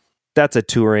of that's a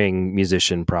touring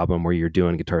musician problem where you're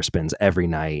doing guitar spins every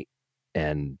night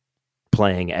and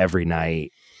playing every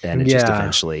night, and it just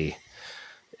eventually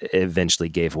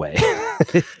gave way.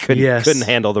 couldn't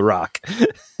handle the rock.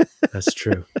 That's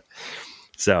true.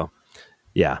 So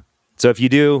if you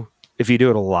do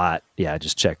it a lot,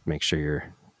 just make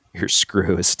sure your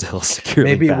screw is still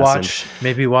securely fastened.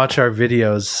 Maybe watch our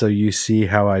videos so you see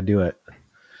how I do it.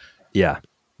 Yeah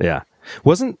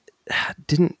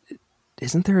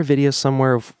isn't there a video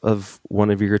somewhere of one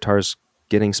of your guitars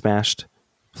getting smashed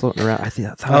floating around? I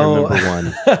thought I remember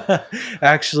one.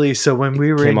 Actually, so when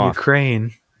we were in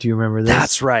Ukraine, do you remember this?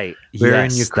 That's right. We were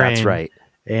in Ukraine. That's right.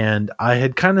 And I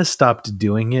had kind of stopped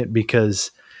doing it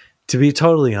because, to be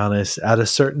totally honest, at a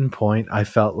certain point, I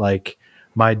felt like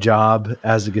my job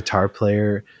as a guitar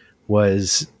player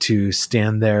was to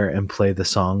stand there and play the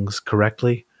songs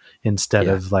correctly instead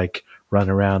of like run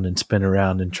around and spin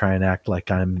around and try and act like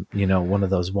I'm, one of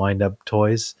those wind up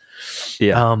toys.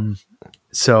 Yeah.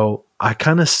 So I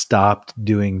kind of stopped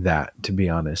doing that, to be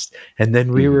honest. And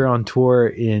then we were on tour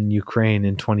in Ukraine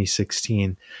in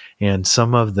 2016, and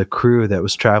some of the crew that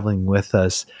was traveling with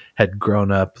us had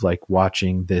grown up like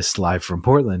watching this live from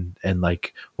Portland and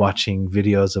like watching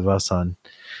videos of us on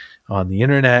the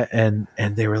internet, and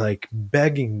they were like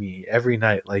begging me every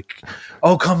night, like,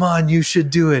 oh, come on, you should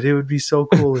do it. It would be so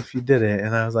cool if you did it.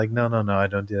 And I was like, no, I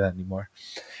don't do that anymore.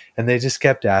 And they just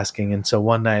kept asking. And so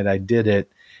one night I did it,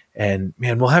 and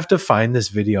man, we'll have to find this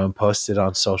video and post it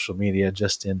on social media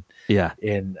just in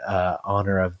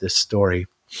honor of this story.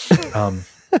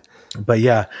 But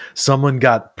yeah, someone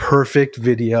got perfect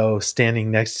video standing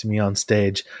next to me on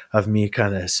stage of me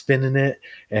kind of spinning it,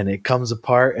 and it comes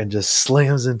apart and just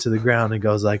slams into the ground and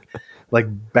goes like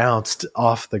bounced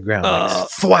off the ground, like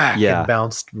thwack, and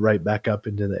bounced right back up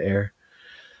into the air.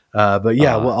 But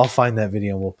yeah, I'll find that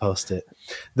video and we'll post it.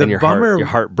 Your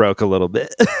heart broke a little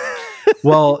bit.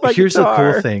 Well, here's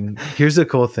a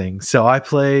cool thing. So I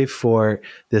play for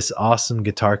this awesome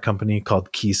guitar company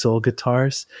called Kiesel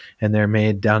Guitars, and they're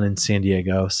made down in San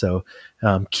Diego. So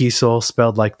Kiesel,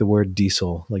 spelled like the word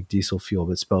diesel, like diesel fuel,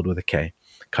 but spelled with a K.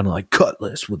 Kind of like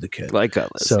Kutless with a K. Like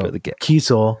Kutless with a K.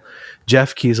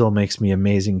 Jeff Kiesel makes me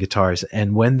amazing guitars.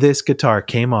 And when this guitar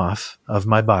came off of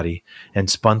my body and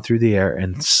spun through the air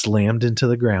and slammed into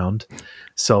the ground,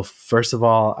 so first of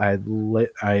all,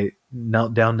 I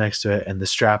knelt down next to it, and the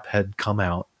strap had come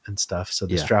out and stuff. So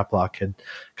the strap lock had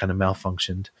kind of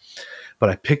malfunctioned. But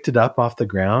I picked it up off the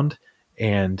ground,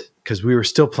 and because we were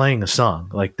still playing a song,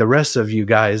 like the rest of you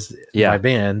guys, my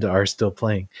band, are still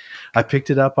playing. I picked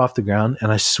it up off the ground,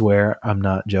 and I swear I'm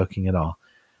not joking at all.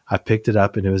 I picked it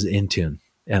up and it was in tune.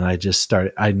 And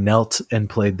I knelt and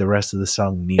played the rest of the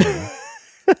song kneeling.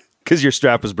 Because your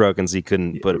strap was broken, so you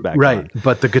couldn't put it back on. Right.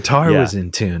 But the guitar was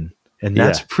in tune. And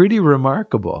that's pretty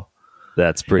remarkable.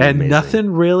 That's pretty amazing.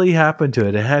 Nothing really happened to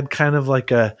it. It had kind of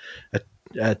like a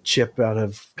chip out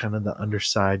of kind of the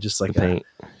underside, just like the paint.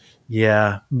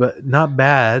 But not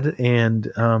bad.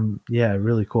 And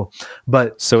really cool.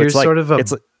 But so here's it's sort of a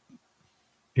it's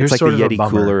like the Yeti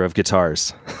cooler of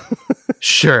guitars.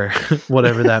 Sure,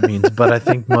 whatever that means. But I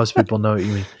think most people know what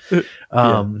you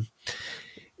mean.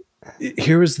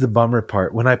 Here was the bummer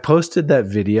part. When I posted that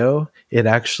video, it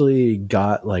actually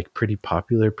got like pretty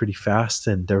popular pretty fast,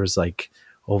 and there was like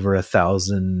over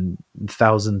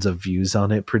thousands of views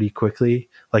on it pretty quickly,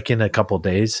 like in a couple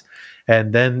days.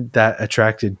 And then that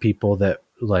attracted people that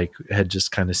like had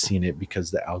just kind of seen it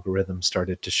because the algorithm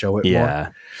started to show it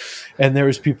more. And there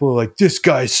was people like, this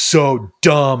guy's so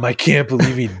dumb. I can't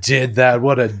believe he did that.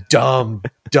 What a dumb.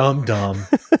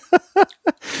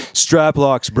 Strap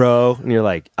locks, bro. And you're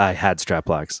like, I had strap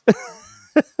locks.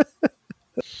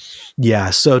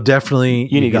 Yeah, so definitely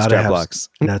you need strap locks.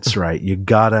 That's right. You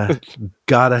gotta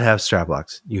have strap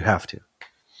locks. You have to.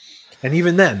 And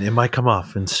even then, it might come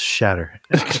off and shatter.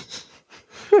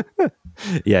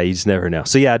 Yeah, you just never know.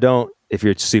 So yeah, if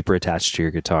you're super attached to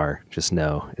your guitar, just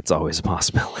know it's always a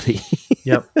possibility.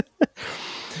 Yep.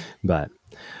 But,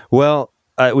 well,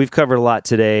 we've covered a lot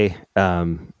today.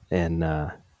 And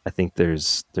I think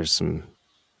there's some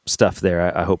stuff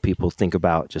there I hope people think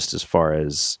about, just as far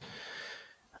as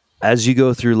you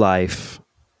go through life,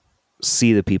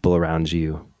 see the people around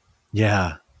you.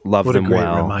 Yeah. love what them a great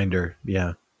well. reminder.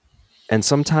 Yeah. And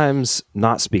sometimes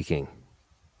not speaking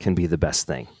can be the best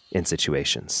thing in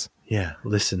situations. Yeah.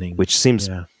 Listening. Which seems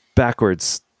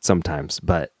backwards sometimes,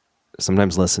 but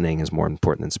sometimes listening is more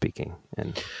important than speaking.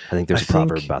 And I think there's a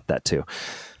proverb about that too.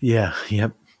 Yeah.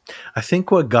 Yep. I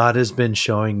think what God has been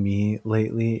showing me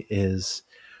lately is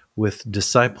with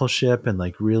discipleship and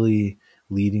like really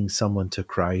leading someone to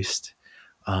Christ.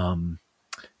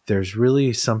 There's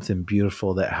really something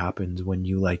beautiful that happens when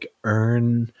you like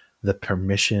earn the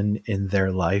permission in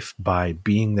their life by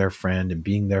being their friend and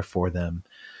being there for them.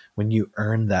 When you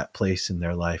earn that place in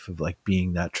their life of like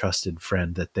being that trusted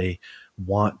friend that they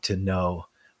want to know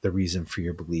the reason for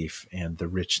your belief and the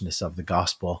richness of the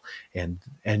gospel, and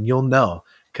you'll know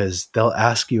because they'll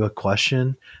ask you a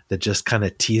question that just kind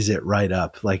of tease it right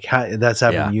up. Like that's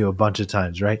happened to you a bunch of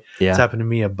times, right? Yeah. It's happened to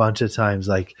me a bunch of times.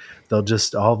 Like they'll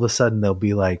just all of a sudden they'll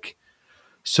be like,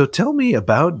 so tell me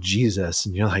about Jesus.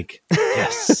 And you're like,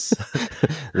 yes,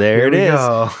 there it is.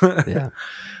 Go. Yeah.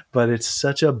 But it's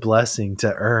such a blessing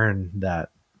to earn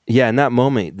that. Yeah. In that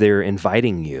moment, they're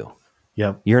inviting you.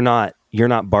 Yep. You're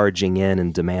not barging in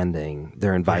and demanding.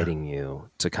 They're inviting you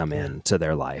to come into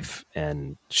their life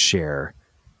and share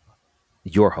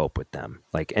your hope with them.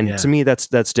 Like, and to me, that's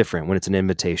different when it's an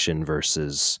invitation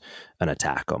versus an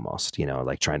attack almost,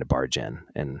 like trying to barge in.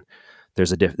 And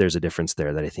there's a difference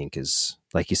there that I think is,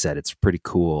 like you said, it's pretty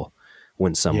cool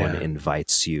when someone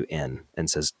invites you in and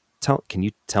says, can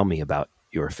you tell me about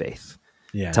your faith?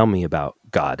 Yeah. Tell me about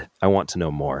God. I want to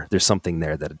know more. There's something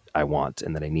there that I want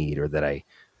and that I need, or that I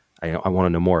want to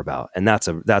know more about. And that's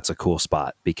a cool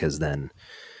spot, because then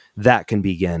that can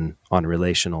begin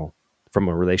from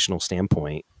a relational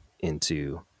standpoint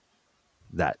into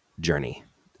that journey,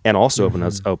 and also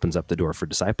opens up the door for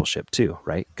discipleship too,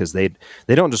 right? Because they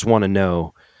don't just want to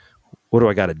know, what do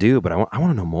I got to do, but I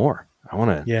want to know more. I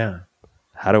want to,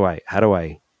 how do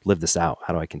I live this out?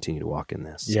 How do I continue to walk in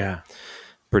this? Yeah. So,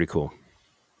 pretty cool.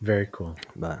 Very cool.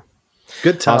 But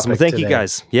good topic. Awesome. Thank today. you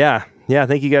guys. Yeah.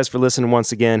 Thank you guys for listening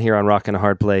once again here on Rockin' a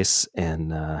Hard Place,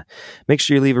 and make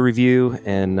sure you leave a review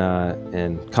and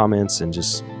comments, and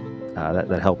just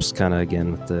that helps kind of,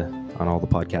 again, with on all the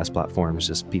podcast platforms,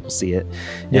 just people see it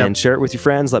and share it with your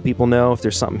friends. Let people know if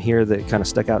there's something here that kind of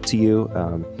stuck out to you.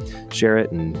 Share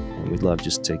it, and we'd love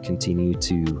just to continue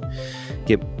to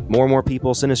get more and more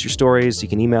people. Send us your stories. You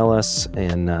can email us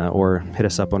and or hit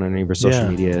us up on any of our social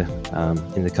media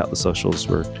in the Kutless socials.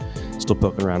 We're still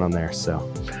poking around on there.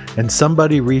 So, and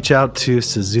somebody reach out to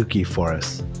Suzuki for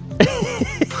us.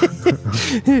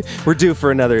 We're due for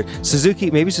another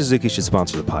Suzuki. Maybe Suzuki should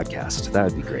sponsor the podcast. That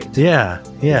would be great. Yeah.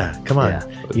 Come on.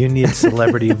 Yeah. You need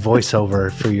celebrity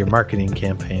voiceover for your marketing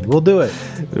campaign. We'll do it.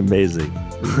 Amazing.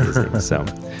 So,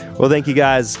 well, thank you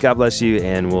guys. God bless you.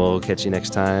 And we'll catch you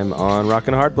next time on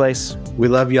Rockin' a Hard Place. We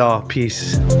love y'all.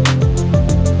 Peace.